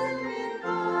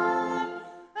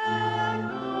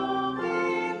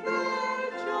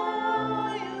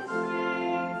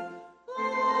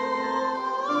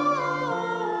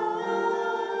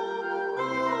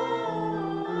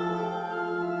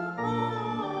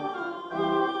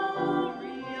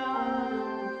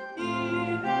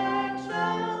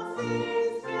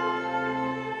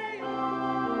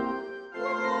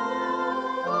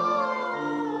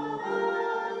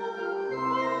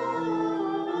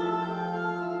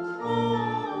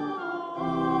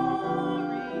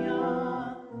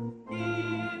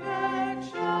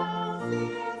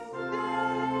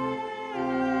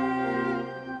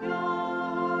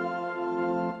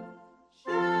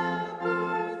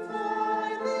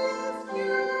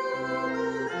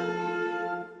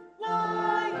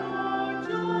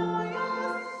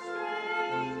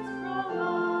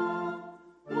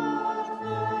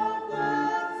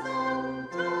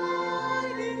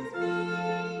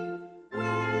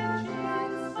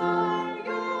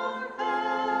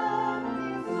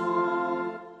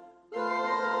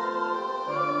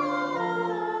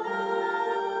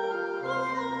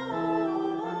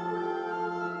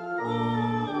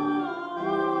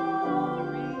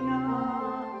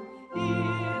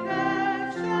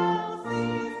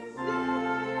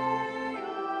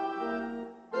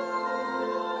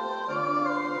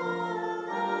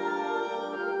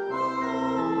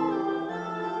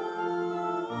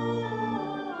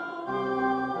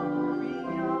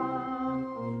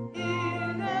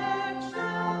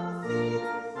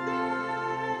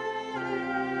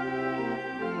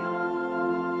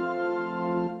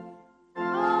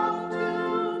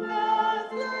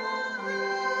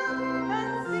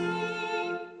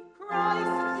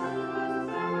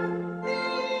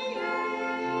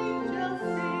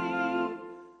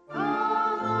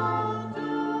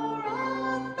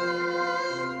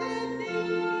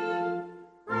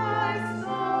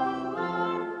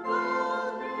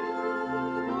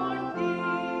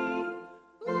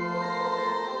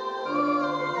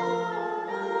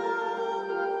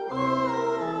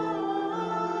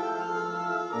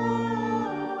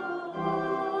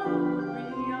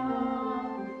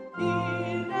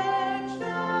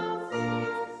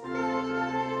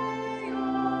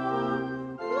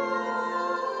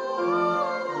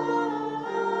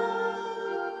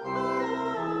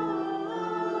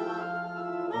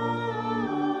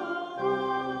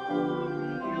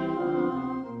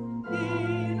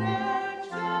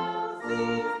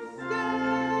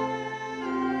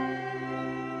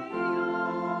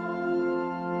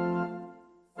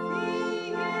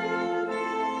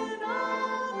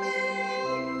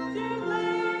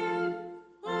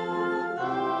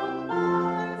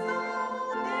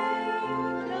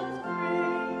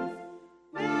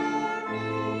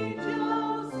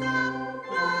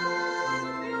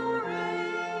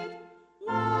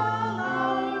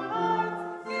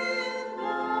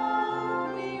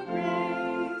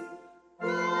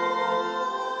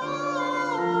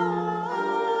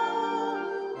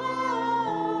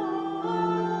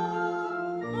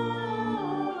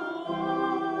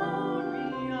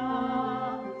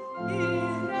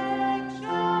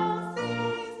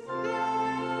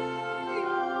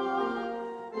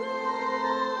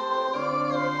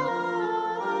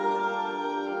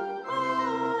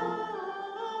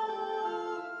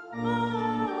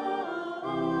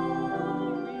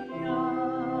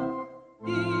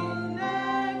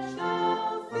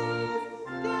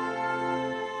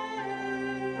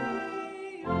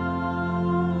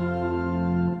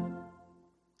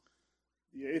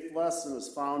lesson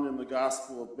is found in the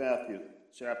Gospel of Matthew,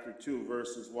 chapter 2,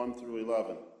 verses 1 through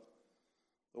 11.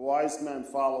 The wise men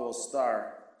follow a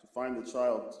star to find the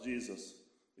child Jesus,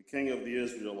 the King of the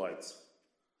Israelites.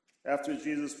 After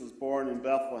Jesus was born in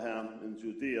Bethlehem in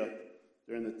Judea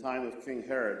during the time of King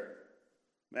Herod,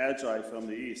 Magi from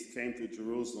the east came to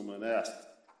Jerusalem and asked,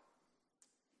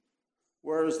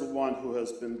 "Where is the one who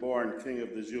has been born King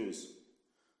of the Jews?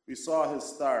 We saw his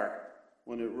star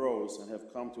when it rose and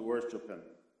have come to worship him."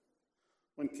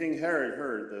 When King Herod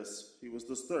heard this, he was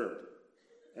disturbed,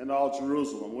 and all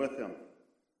Jerusalem with him.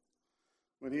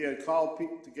 When he had called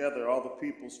together all the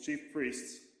people's chief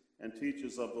priests and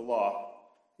teachers of the law,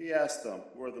 he asked them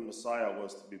where the Messiah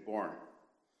was to be born.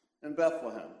 "In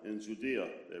Bethlehem, in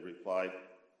Judea," they replied,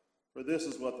 "for this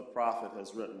is what the prophet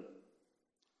has written.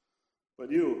 But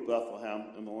you,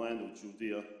 Bethlehem, in the land of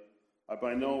Judea, are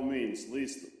by no means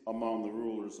least among the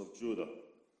rulers of Judah,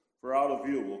 for out of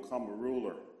you will come a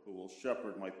ruler who will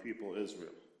shepherd my people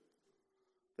Israel."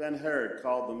 Then Herod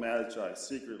called the Magi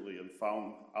secretly and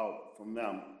found out from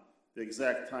them the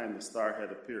exact time the star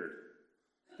had appeared.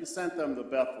 He sent them to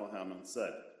Bethlehem and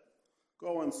said,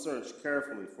 "Go and search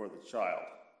carefully for the child.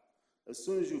 As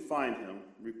soon as you find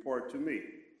him, report to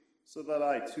me, so that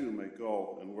I too may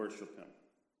go and worship him."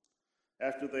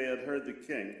 After they had heard the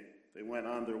king, they went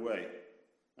on their way,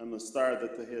 and the star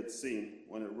that they had seen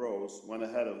when it rose went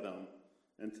ahead of them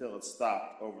until it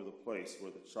stopped over the place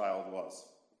where the child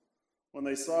was. When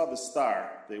they saw the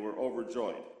star, they were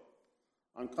overjoyed.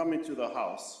 On coming to the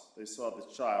house, they saw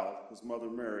the child, his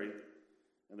mother Mary,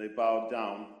 and they bowed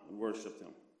down and worshipped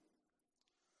him.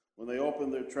 When they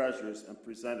opened their treasures and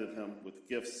presented him with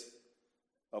gifts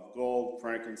of gold,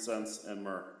 frankincense, and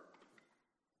myrrh.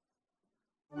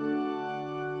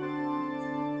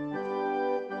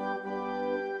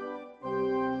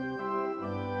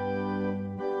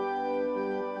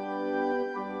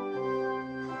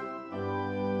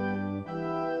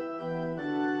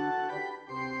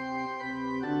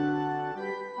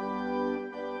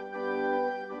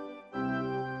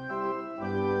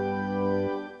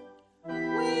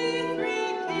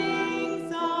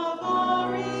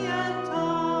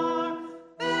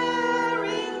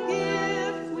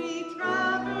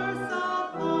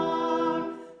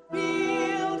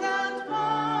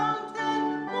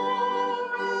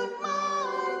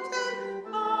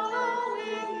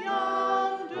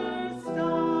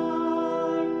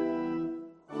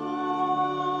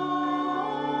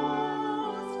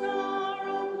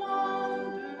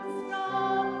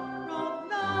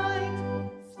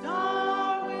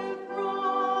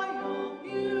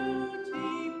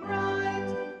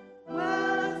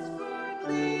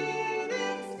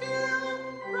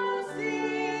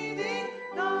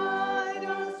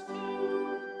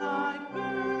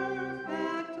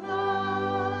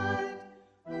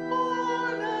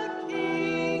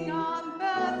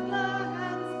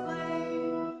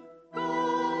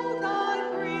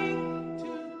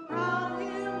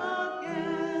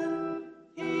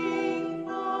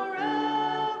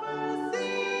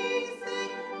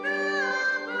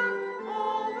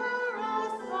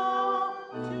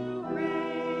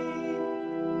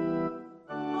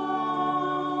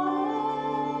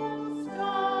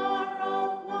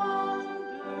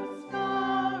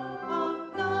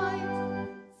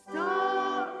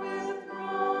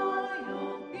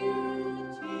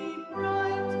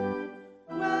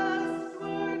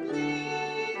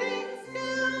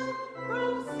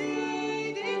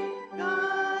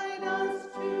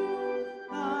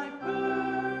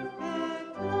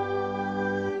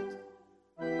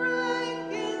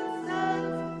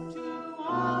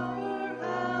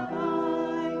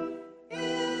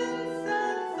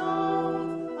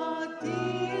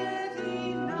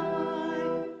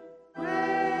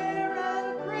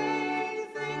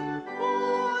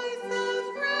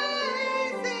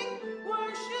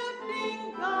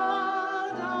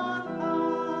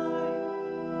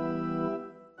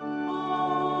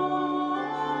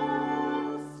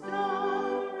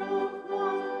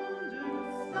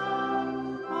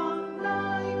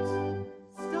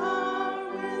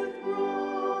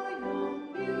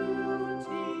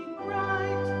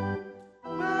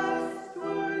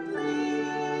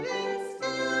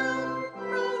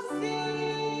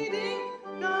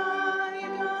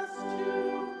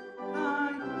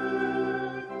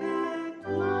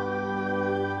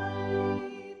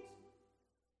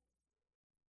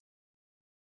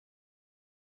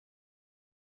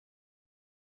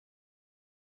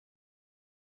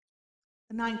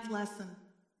 The ninth lesson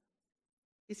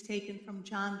is taken from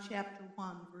John chapter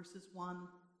 1, verses 1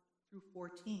 through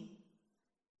 14.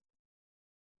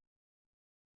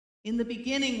 In the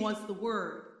beginning was the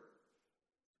Word,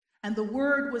 And the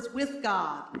Word was with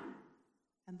God,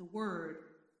 and the Word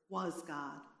was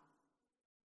God.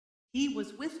 He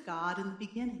was with God in the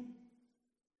beginning.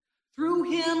 Through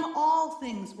him all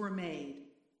things were made.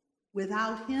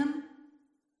 Without him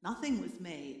nothing was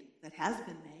made that has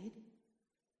been made.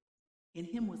 In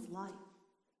him was life,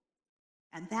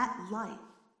 and that life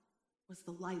was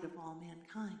the light of all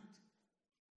mankind.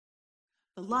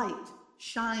 The light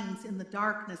shines in the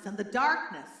darkness, and the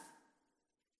darkness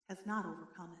has not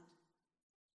overcome it.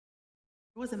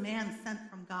 There was a man sent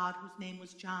from God whose name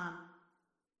was John.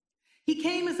 He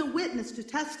came as a witness to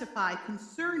testify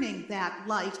concerning that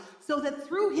light, so that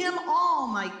through him all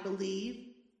might believe.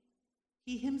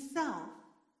 He himself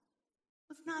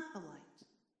was not the light.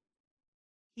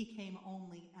 He came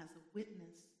only as a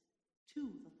witness to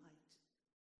the light.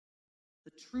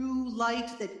 The true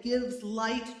light that gives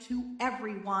light to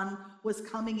everyone was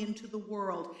coming into the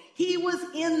world. He was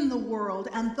in the world,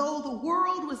 and though the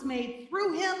world was made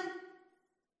through him,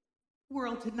 the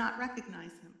world did not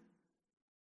recognize him.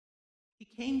 He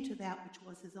came to that which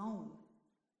was his own,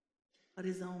 but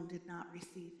his own did not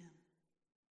receive him.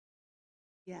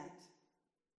 Yet,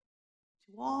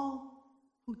 to all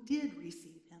who did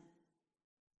receive him,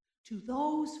 to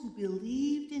those who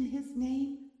believed in his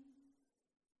name,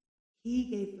 he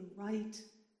gave the right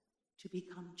to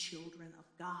become children of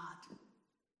God.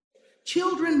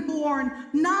 Children born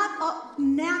not of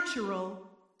natural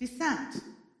descent,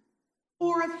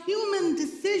 or of human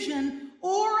decision,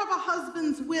 or of a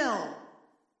husband's will,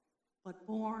 but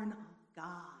born of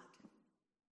God.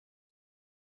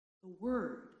 The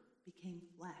Word became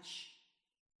flesh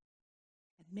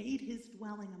and made his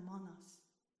dwelling among us.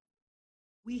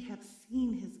 We have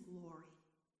seen his glory,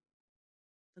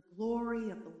 the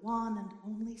glory of the one and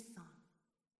only Son,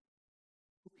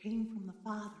 who came from the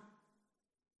Father,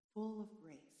 full of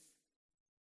grace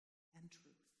and truth.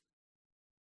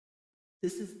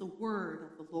 This is the word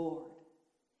of the Lord.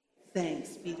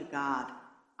 Thanks be to God.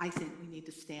 I think we need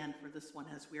to stand for this one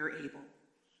as we are able.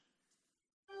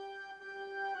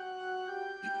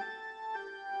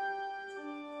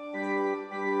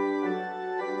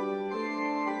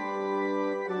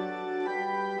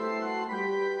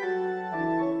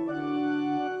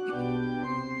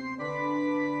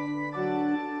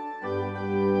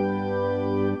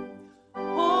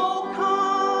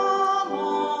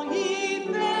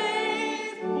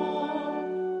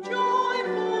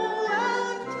 Joyful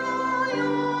and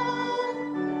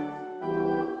triumphant.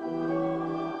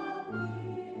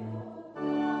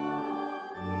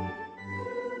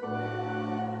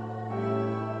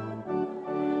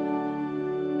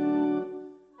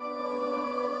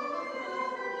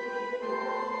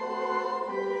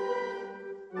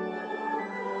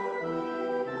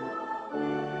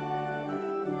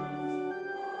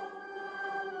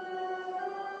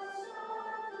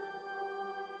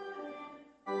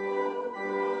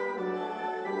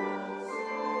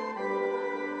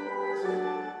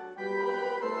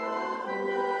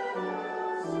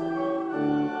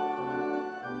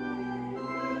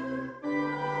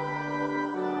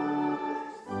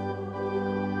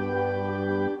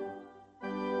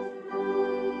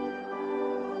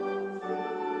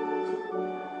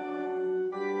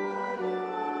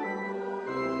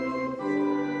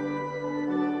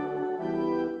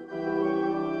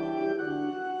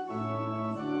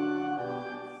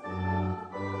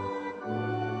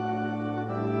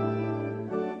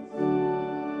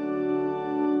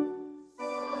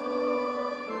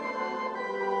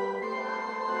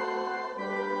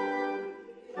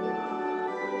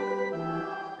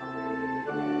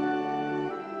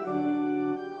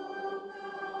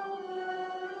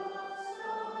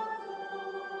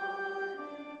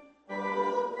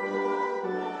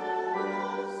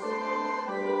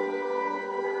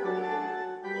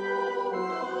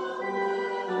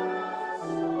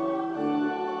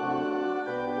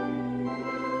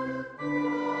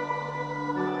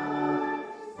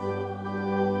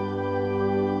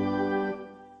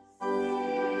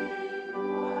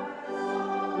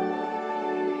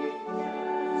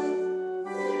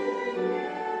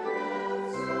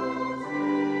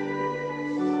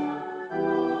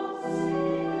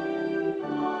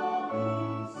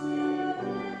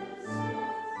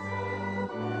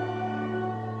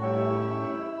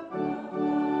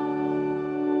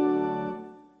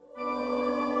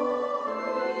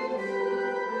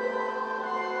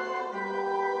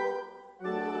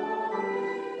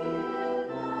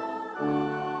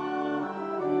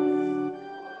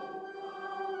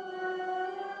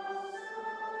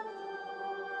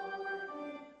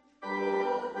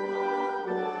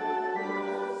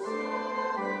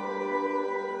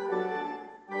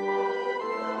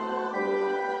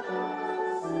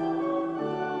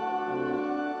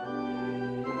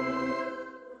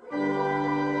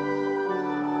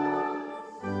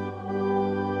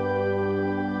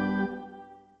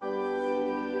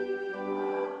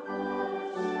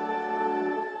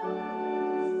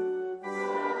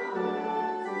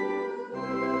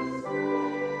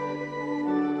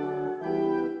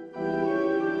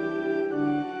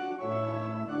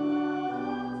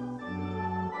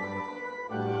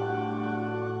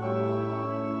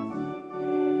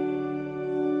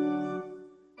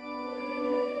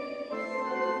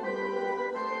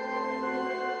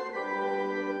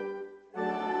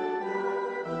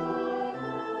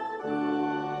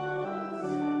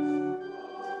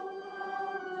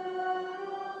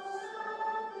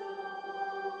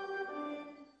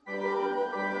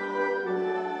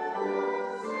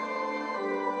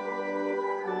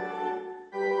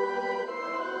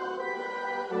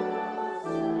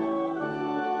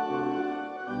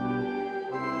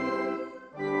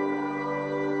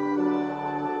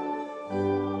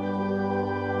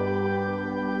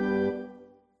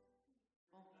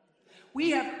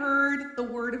 heard the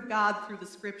word of God through the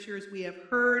scriptures. We have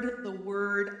heard the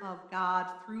word of God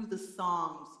through the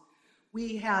songs.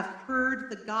 We have heard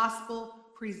the gospel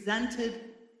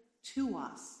presented to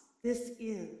us. This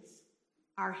is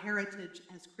our heritage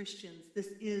as Christians. This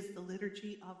is the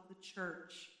liturgy of the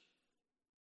church.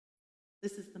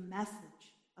 This is the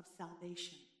message of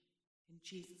salvation in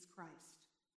Jesus Christ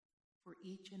for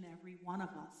each and every one of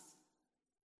us.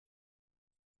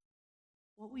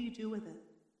 What will you do with it?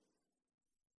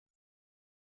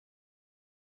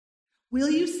 Will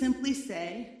you simply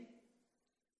say,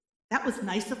 that was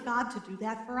nice of God to do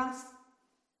that for us?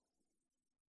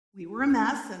 We were a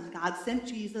mess and God sent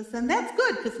Jesus, and that's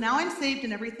good because now I'm saved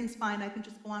and everything's fine. I can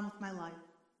just go on with my life.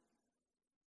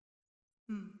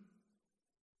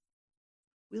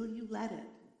 Will you let it,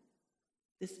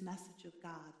 this message of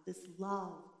God, this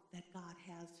love that God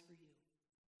has for you,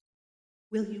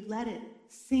 will you let it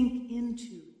sink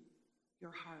into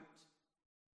your heart?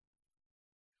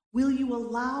 Will you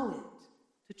allow it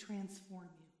to transform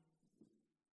you,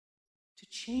 to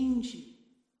change you?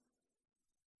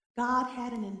 God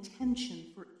had an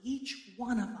intention for each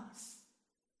one of us,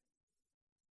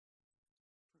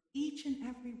 for each and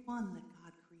every one that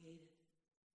God created.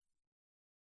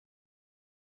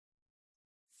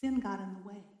 Sin got in the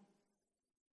way.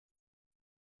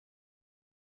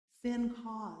 Sin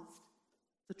caused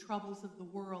the troubles of the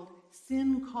world.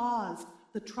 Sin caused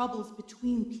the troubles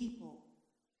between people.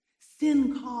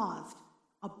 Sin caused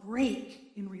a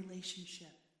break in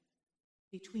relationship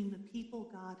between the people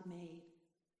God made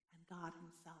and God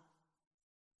himself.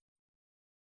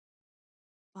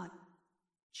 But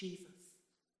Jesus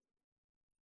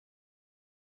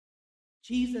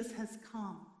has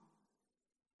come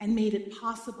and made it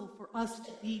possible for us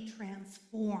to be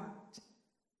transformed,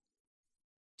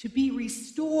 to be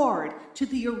restored to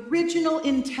the original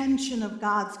intention of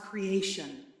God's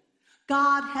creation.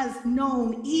 God has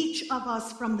known each of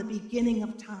us from the beginning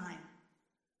of time.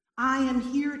 I am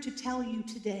here to tell you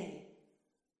today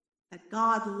that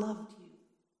God loved you,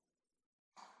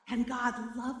 and God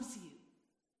loves you.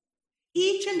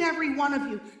 Each and every one of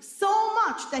you, so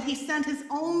much that he sent his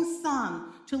own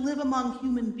son to live among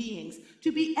human beings,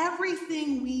 to be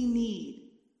everything we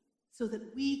need, so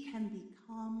that we can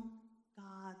become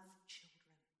God's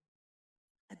children,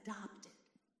 adopted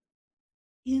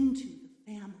into the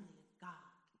family of God.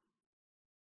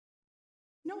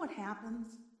 You know what happens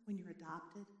when you're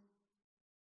adopted?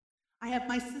 I have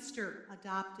my sister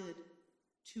adopted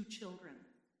 2 children.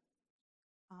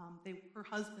 Her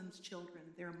husband's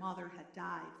children, their mother had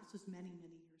died. This was many,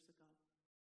 many years ago.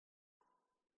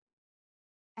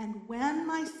 And when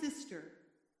my sister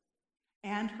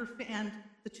and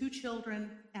the 2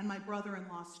 children and my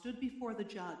brother-in-law stood before the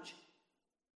judge,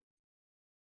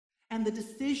 and the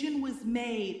decision was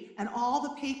made, and all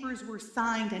the papers were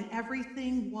signed, and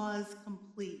everything was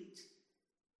complete,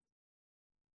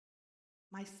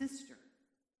 my sister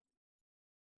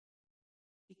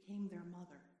became their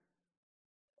mother.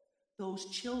 Those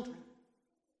children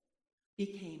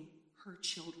became her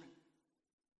children,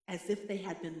 as if they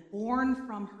had been born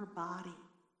from her body.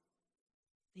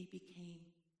 They became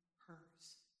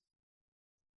hers.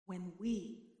 When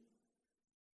we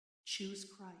choose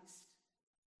Christ,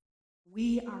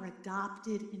 we are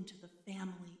adopted into the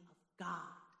family of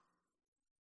God.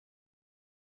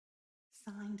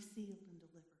 Signed, sealed, and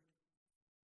delivered.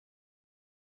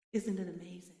 Isn't it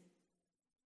amazing?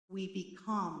 We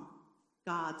become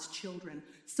God's children,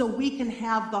 so we can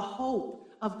have the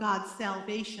hope of God's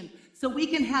salvation, so we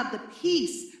can have the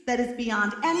peace that is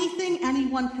beyond anything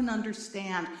anyone can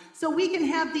understand, so we can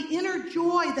have the inner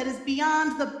joy that is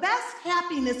beyond the best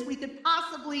happiness we could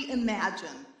possibly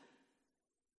imagine,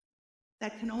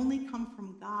 that can only come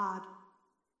from God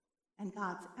and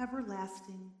God's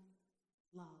everlasting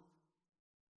love,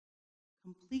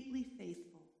 completely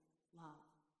faithful love,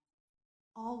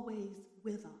 always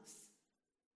with us.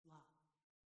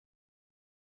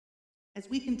 As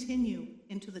we continue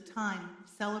into the time of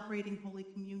celebrating Holy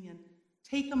Communion,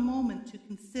 take a moment to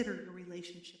consider your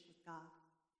relationship with God.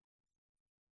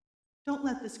 Don't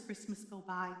let this Christmas go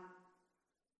by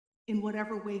in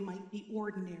whatever way might be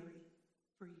ordinary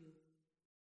for you.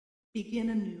 Begin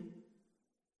anew.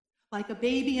 Like a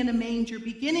baby in a manger,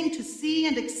 beginning to see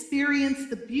and experience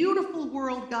the beautiful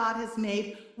world God has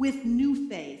made with new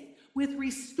faith, with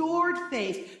restored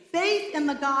faith, faith in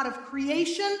the God of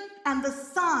creation and the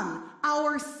Son,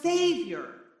 our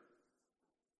Savior,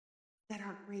 that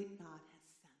our great God has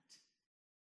sent.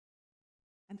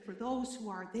 And for those who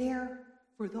are there,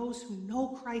 for those who know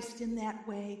Christ in that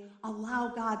way, allow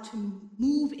God to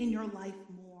move in your life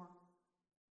more.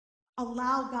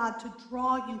 Allow God to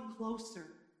draw you closer.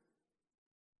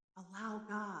 allow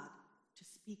God to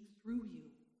speak through you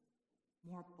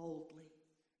more boldly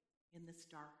in this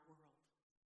dark world.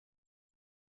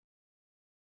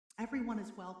 Everyone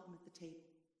is welcome at the table,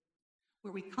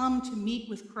 where we come to meet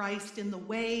with Christ in the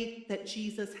way that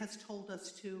Jesus has told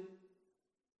us to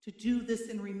do this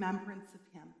in remembrance of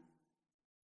him.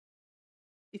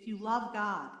 If you love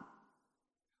God,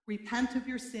 repent of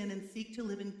your sin and seek to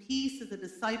live in peace as a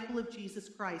disciple of Jesus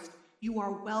Christ, you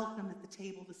are welcome at the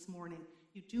table this morning.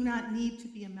 You do not need to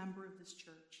be a member of this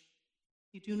church.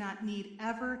 You do not need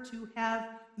ever to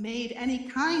have made any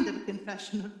kind of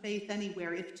confession of faith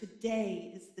anywhere. If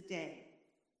today is the day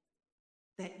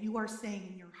that you are saying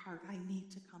in your heart, I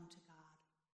need to come to God.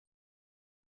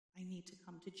 I need to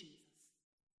come to Jesus.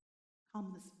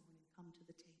 Come this morning, come to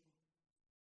the table.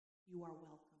 You are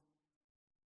welcome.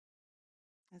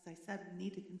 As I said, we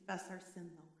need to confess our sin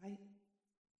though, right?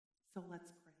 So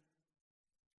let's pray.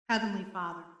 Heavenly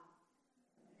Father,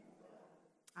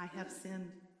 I have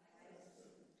sinned.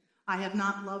 I have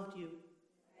not loved you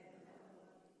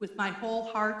with my whole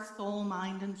heart, soul,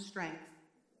 mind, and strength.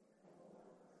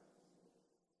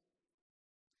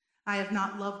 I have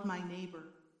not loved my neighbor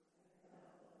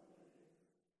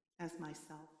as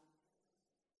myself.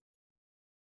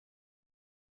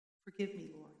 Forgive me,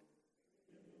 Lord.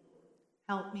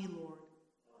 Help me, Lord.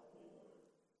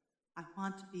 I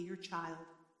want to be your child.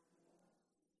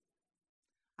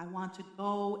 I want to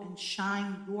go and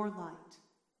shine your light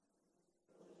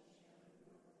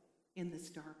in this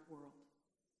dark world.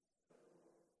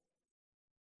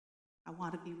 I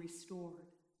want to be restored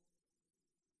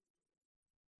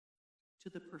to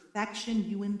the perfection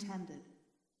you intended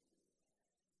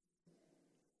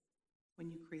when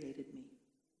you created me.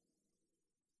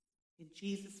 In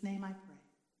Jesus' name I pray.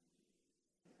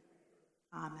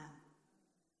 Amen.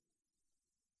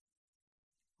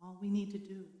 All we need to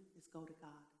do is go to God.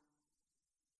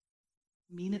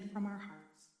 Mean it from our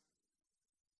hearts.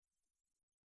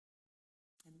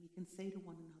 And we can say to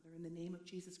one another, in the name of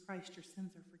Jesus Christ, your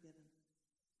sins are forgiven.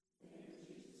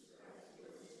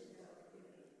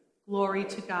 Glory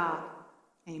to God.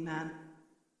 Amen.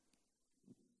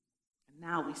 And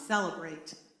now we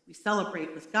celebrate. We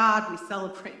celebrate with God. We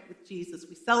celebrate with Jesus.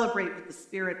 We celebrate with the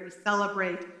Spirit. We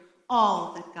celebrate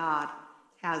all that God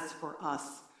has for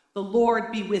us. The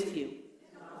Lord be with you.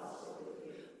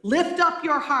 Lift up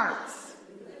your hearts.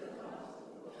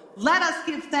 Let us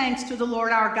give thanks to the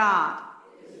Lord our God.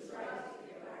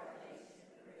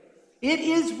 It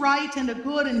is right and a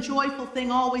good and joyful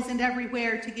thing always and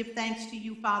everywhere to give thanks to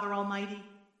you, Father Almighty,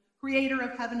 creator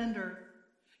of heaven and earth.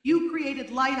 You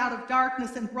created light out of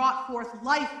darkness and brought forth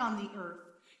life on the earth.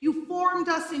 You formed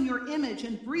us in your image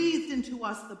and breathed into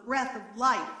us the breath of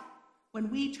life.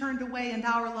 When we turned away and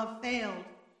our love failed,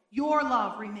 your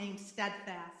love remained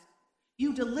steadfast.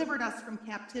 You delivered us from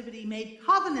captivity, made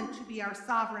covenant to be our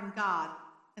sovereign God,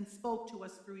 and spoke to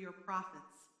us through your prophets.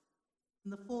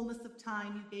 In the fullness of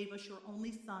time, you gave us your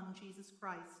only Son, Jesus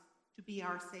Christ, to be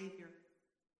our Savior.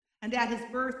 And at his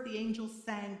birth, the angels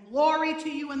sang, "Glory to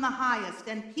you in the highest,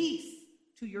 and peace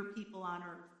to your people on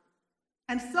earth."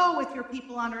 And so with your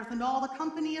people on earth and all the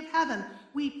company of heaven,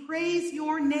 we praise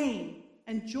your name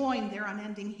and join their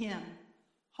unending hymn.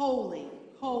 Holy,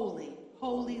 holy,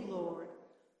 holy Lord,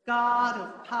 God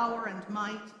of power and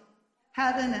might,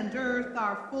 heaven and earth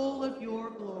are full of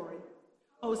your glory.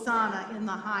 Hosanna in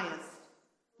the highest.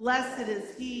 Blessed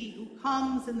is he who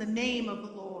comes in the name of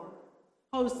the Lord.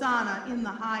 Hosanna in the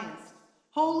highest.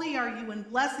 Holy are you, and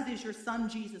blessed is your Son,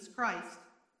 Jesus Christ.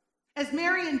 As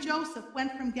Mary and Joseph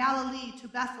went from Galilee to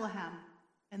Bethlehem,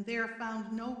 and there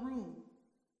found no room,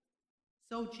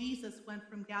 so Jesus went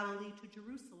from Galilee to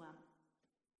Jerusalem,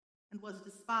 and was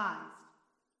despised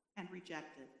and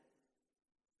rejected.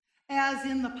 As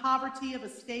in the poverty of a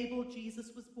stable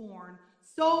Jesus was born,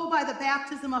 so by the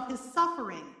baptism of his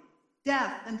suffering,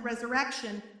 death, and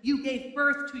resurrection, you gave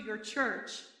birth to your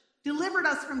church, delivered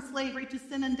us from slavery to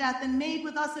sin and death, and made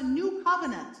with us a new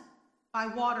covenant by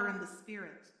water and the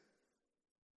Spirit.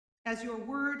 As your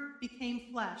word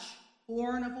became flesh,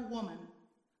 born of a woman,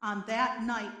 on that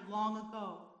night long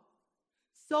ago,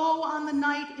 so on the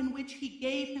night in which he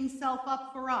gave himself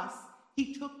up for us,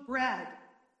 he took bread.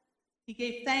 He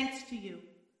gave thanks to you.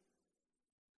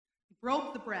 He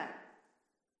broke the bread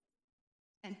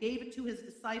and gave it to his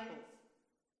disciples.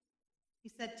 He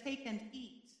said, "Take and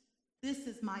eat. This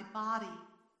is my body,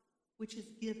 which is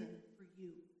given for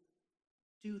you.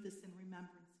 Do this in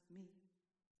remembrance of me."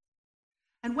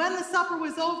 And when the supper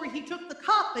was over, he took the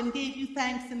cup and gave you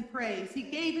thanks and praise. He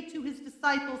gave it to his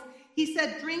disciples. He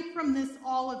said, "Drink from this,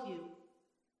 all of you.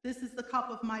 This is the cup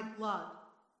of my blood,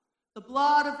 the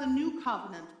blood of the new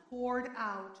covenant poured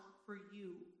out for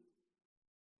you.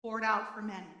 poured out for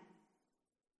many,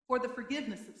 for the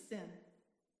forgiveness of sin.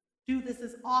 Do this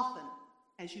as often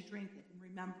as you drink it in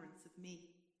remembrance of me.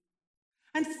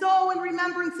 And so, in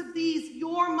remembrance of these,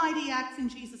 your mighty acts in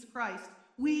Jesus Christ,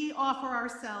 we offer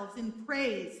ourselves in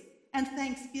praise and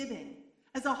thanksgiving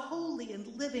as a holy and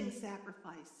living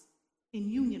sacrifice in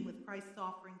union with Christ's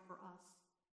offering for us,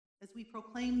 as we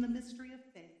proclaim the mystery of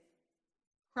faith.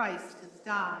 Christ has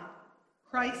died.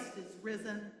 Christ is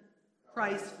risen.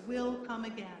 Christ will come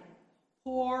again.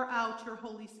 Pour out your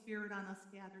Holy Spirit on us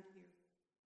gathered here.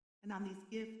 And on these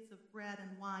gifts of bread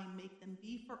and wine, make them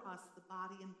be for us the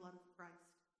body and blood of Christ,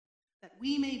 that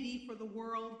we may be for the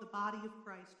world the body of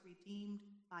Christ, redeemed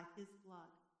by his blood.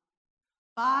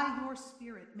 By your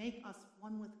Spirit, make us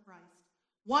one with Christ,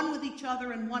 one with each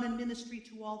other, and one in ministry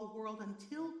to all the world,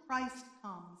 until Christ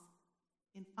comes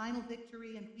in final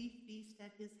victory and we feast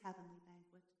at his heavenly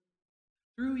banquet.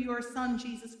 Through your Son,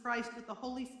 Jesus Christ, with the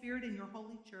Holy Spirit in your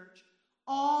holy church,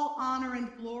 all honor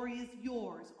and glory is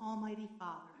yours, Almighty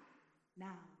Father, now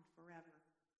and forever.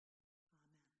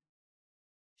 Amen.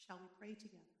 Shall we pray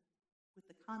together with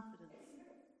the confidence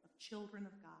of children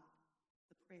of God,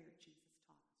 the prayer Jesus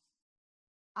taught us?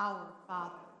 Our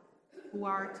Father, who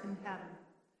art in heaven,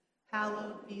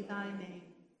 hallowed be thy name.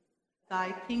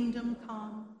 Thy kingdom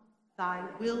come, thy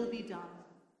will be done,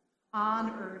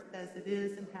 on earth as it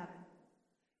is in heaven.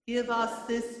 Give us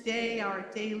this day our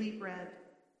daily bread,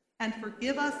 and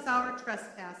forgive us our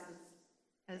trespasses,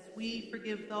 as we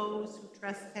forgive those who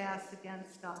trespass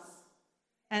against us.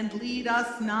 And lead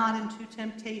us not into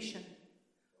temptation,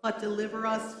 but deliver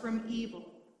us from evil.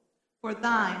 For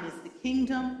thine is the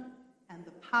kingdom, and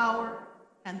the power,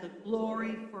 and the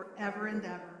glory forever and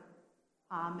ever.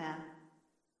 Amen.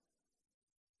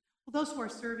 Will those who are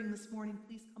serving this morning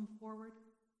please come forward?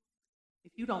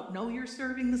 If you don't know you're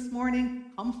serving this morning,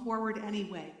 come forward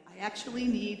anyway. I actually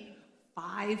need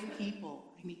 5 people.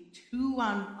 I need 2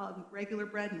 on regular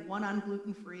bread and 1 on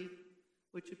gluten-free,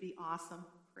 which would be awesome.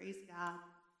 Praise God.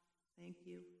 Thank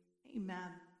you. Amen.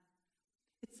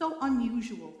 It's so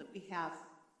unusual that we have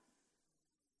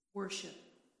worship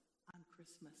on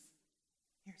Christmas.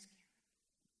 Here's Karen.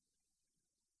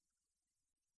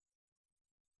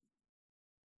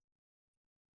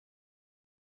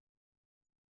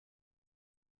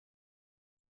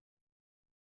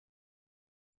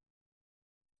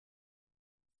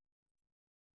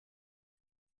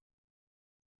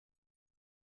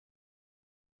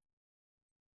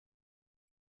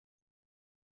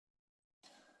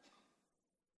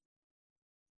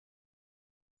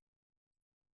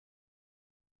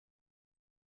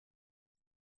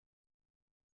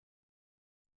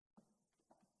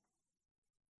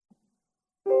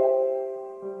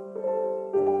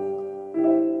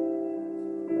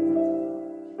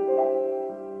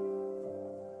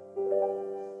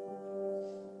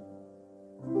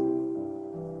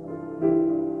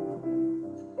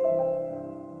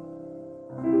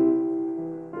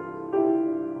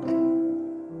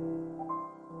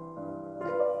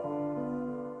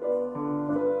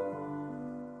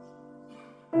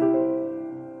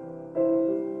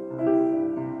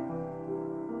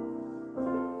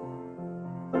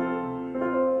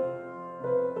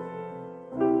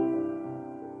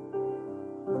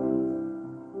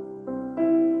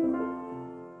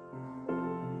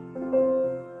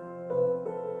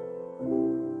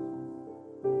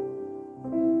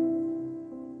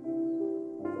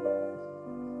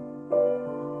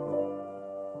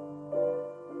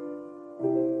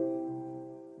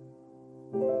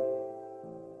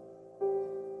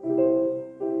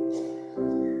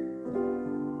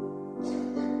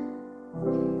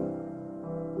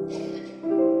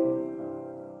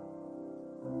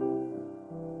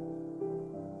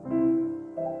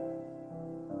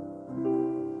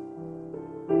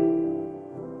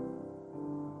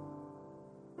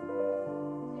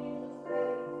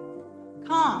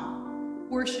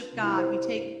 Worship God. We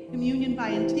take communion by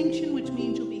intinction, which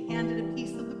means you'll be handed a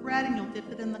piece of the bread and you'll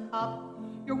dip it in the cup.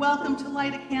 You're welcome to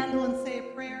light a candle and say a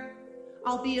prayer.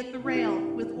 I'll be at the rail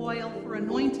with oil for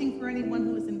anointing for anyone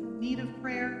who is in need of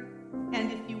prayer.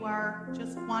 And if you are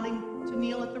just wanting to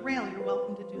kneel at the rail, you're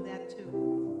welcome to do that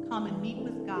too. Come and meet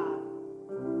with God.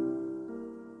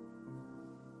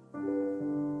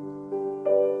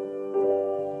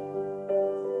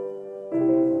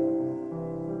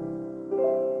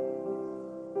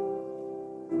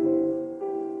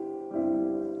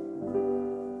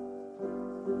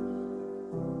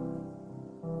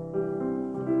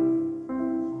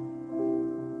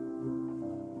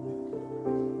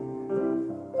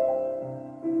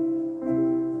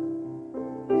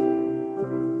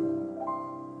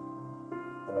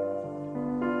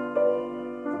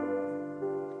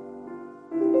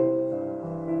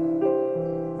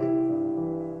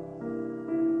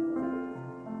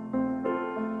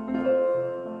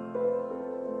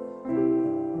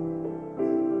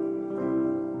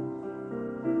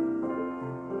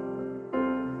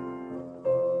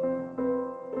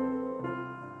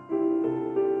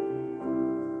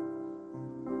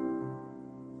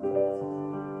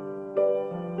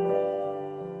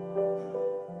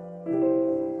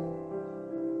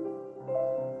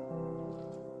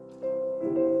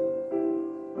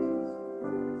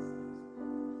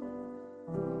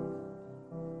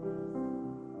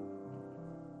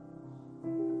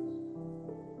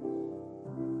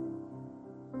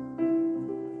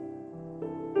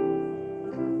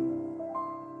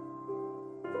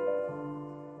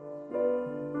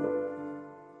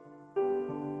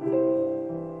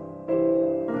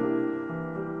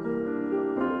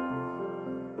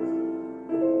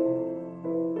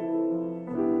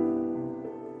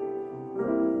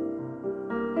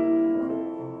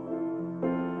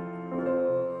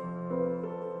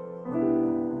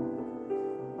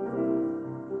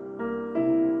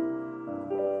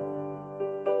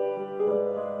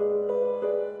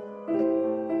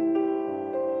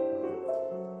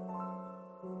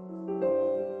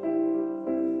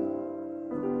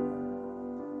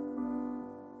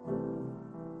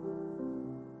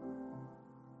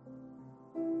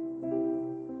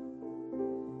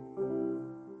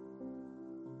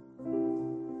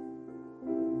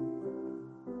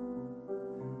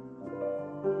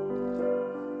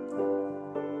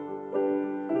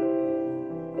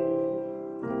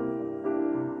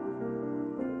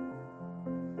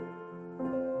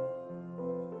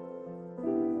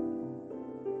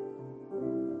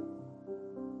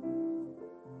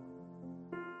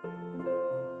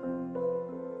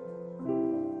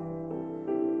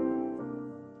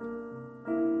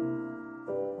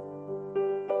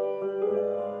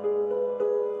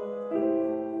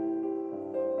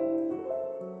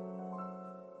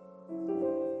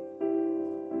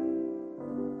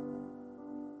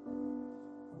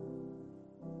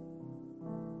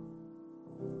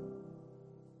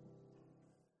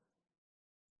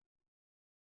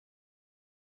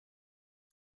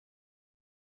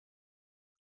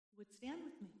 would stand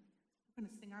with me. We're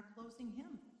going to sing our closing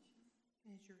hymn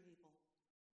as you're able.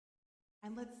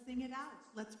 And let's sing it out.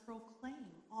 Let's proclaim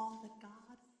all that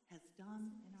God has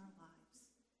done in our lives.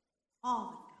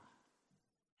 All that God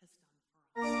has done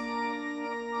for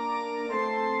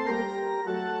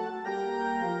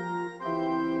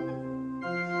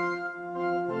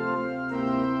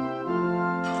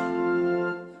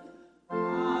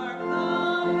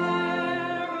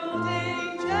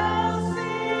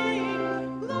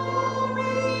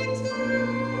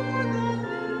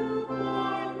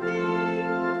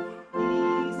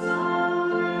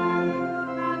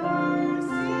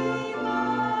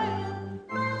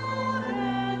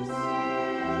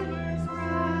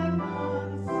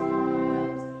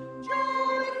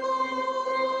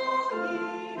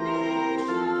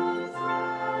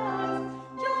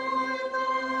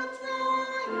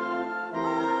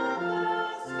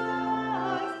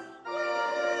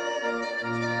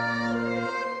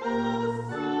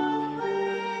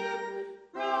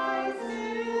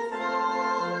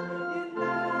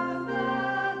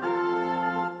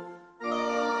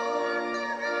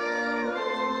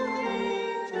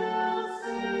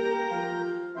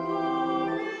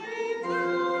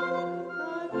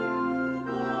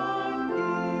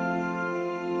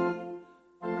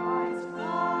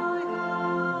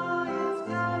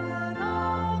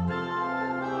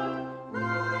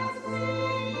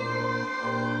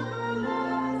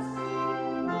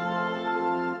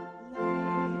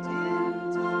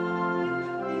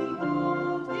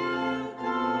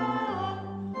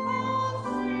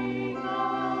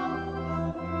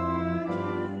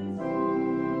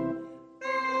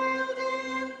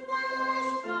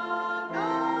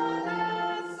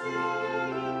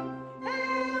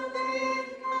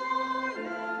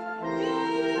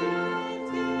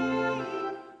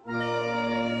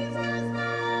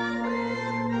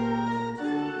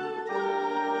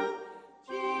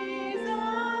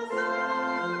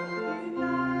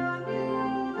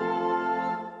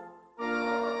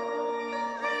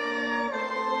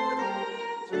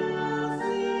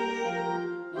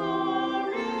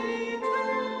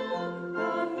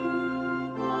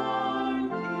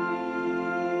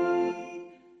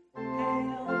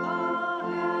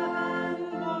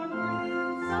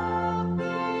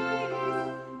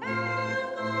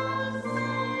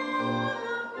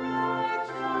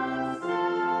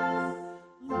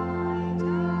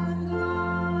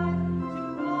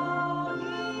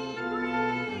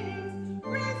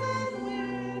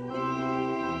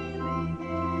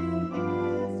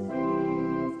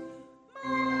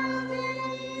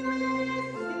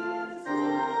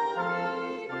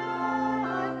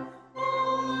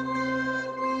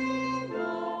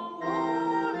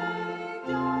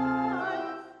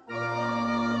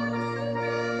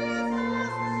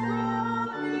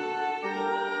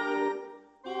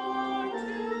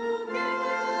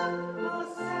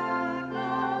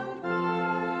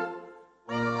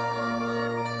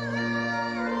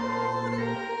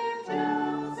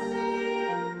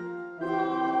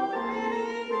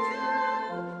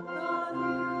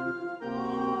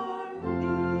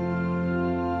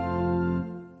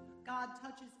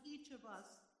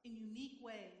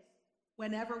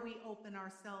whenever we open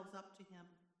ourselves up to him.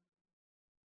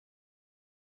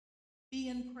 Be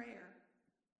in prayer.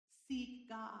 Seek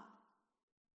God.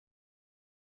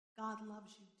 God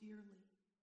loves you dearly.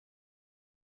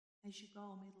 As you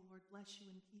go, may the Lord bless you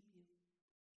and keep you.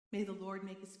 May the Lord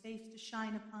make his face to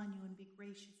shine upon you and be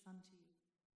gracious unto you.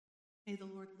 May the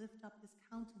Lord lift up his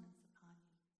countenance upon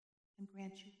you and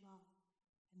grant you love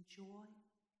and joy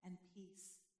and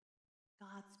peace,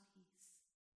 God's peace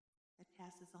that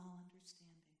passes all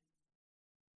understanding.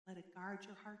 Let it guard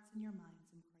your hearts and your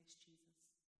minds in Christ Jesus,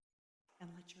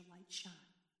 and let your light shine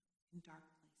in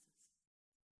darkness.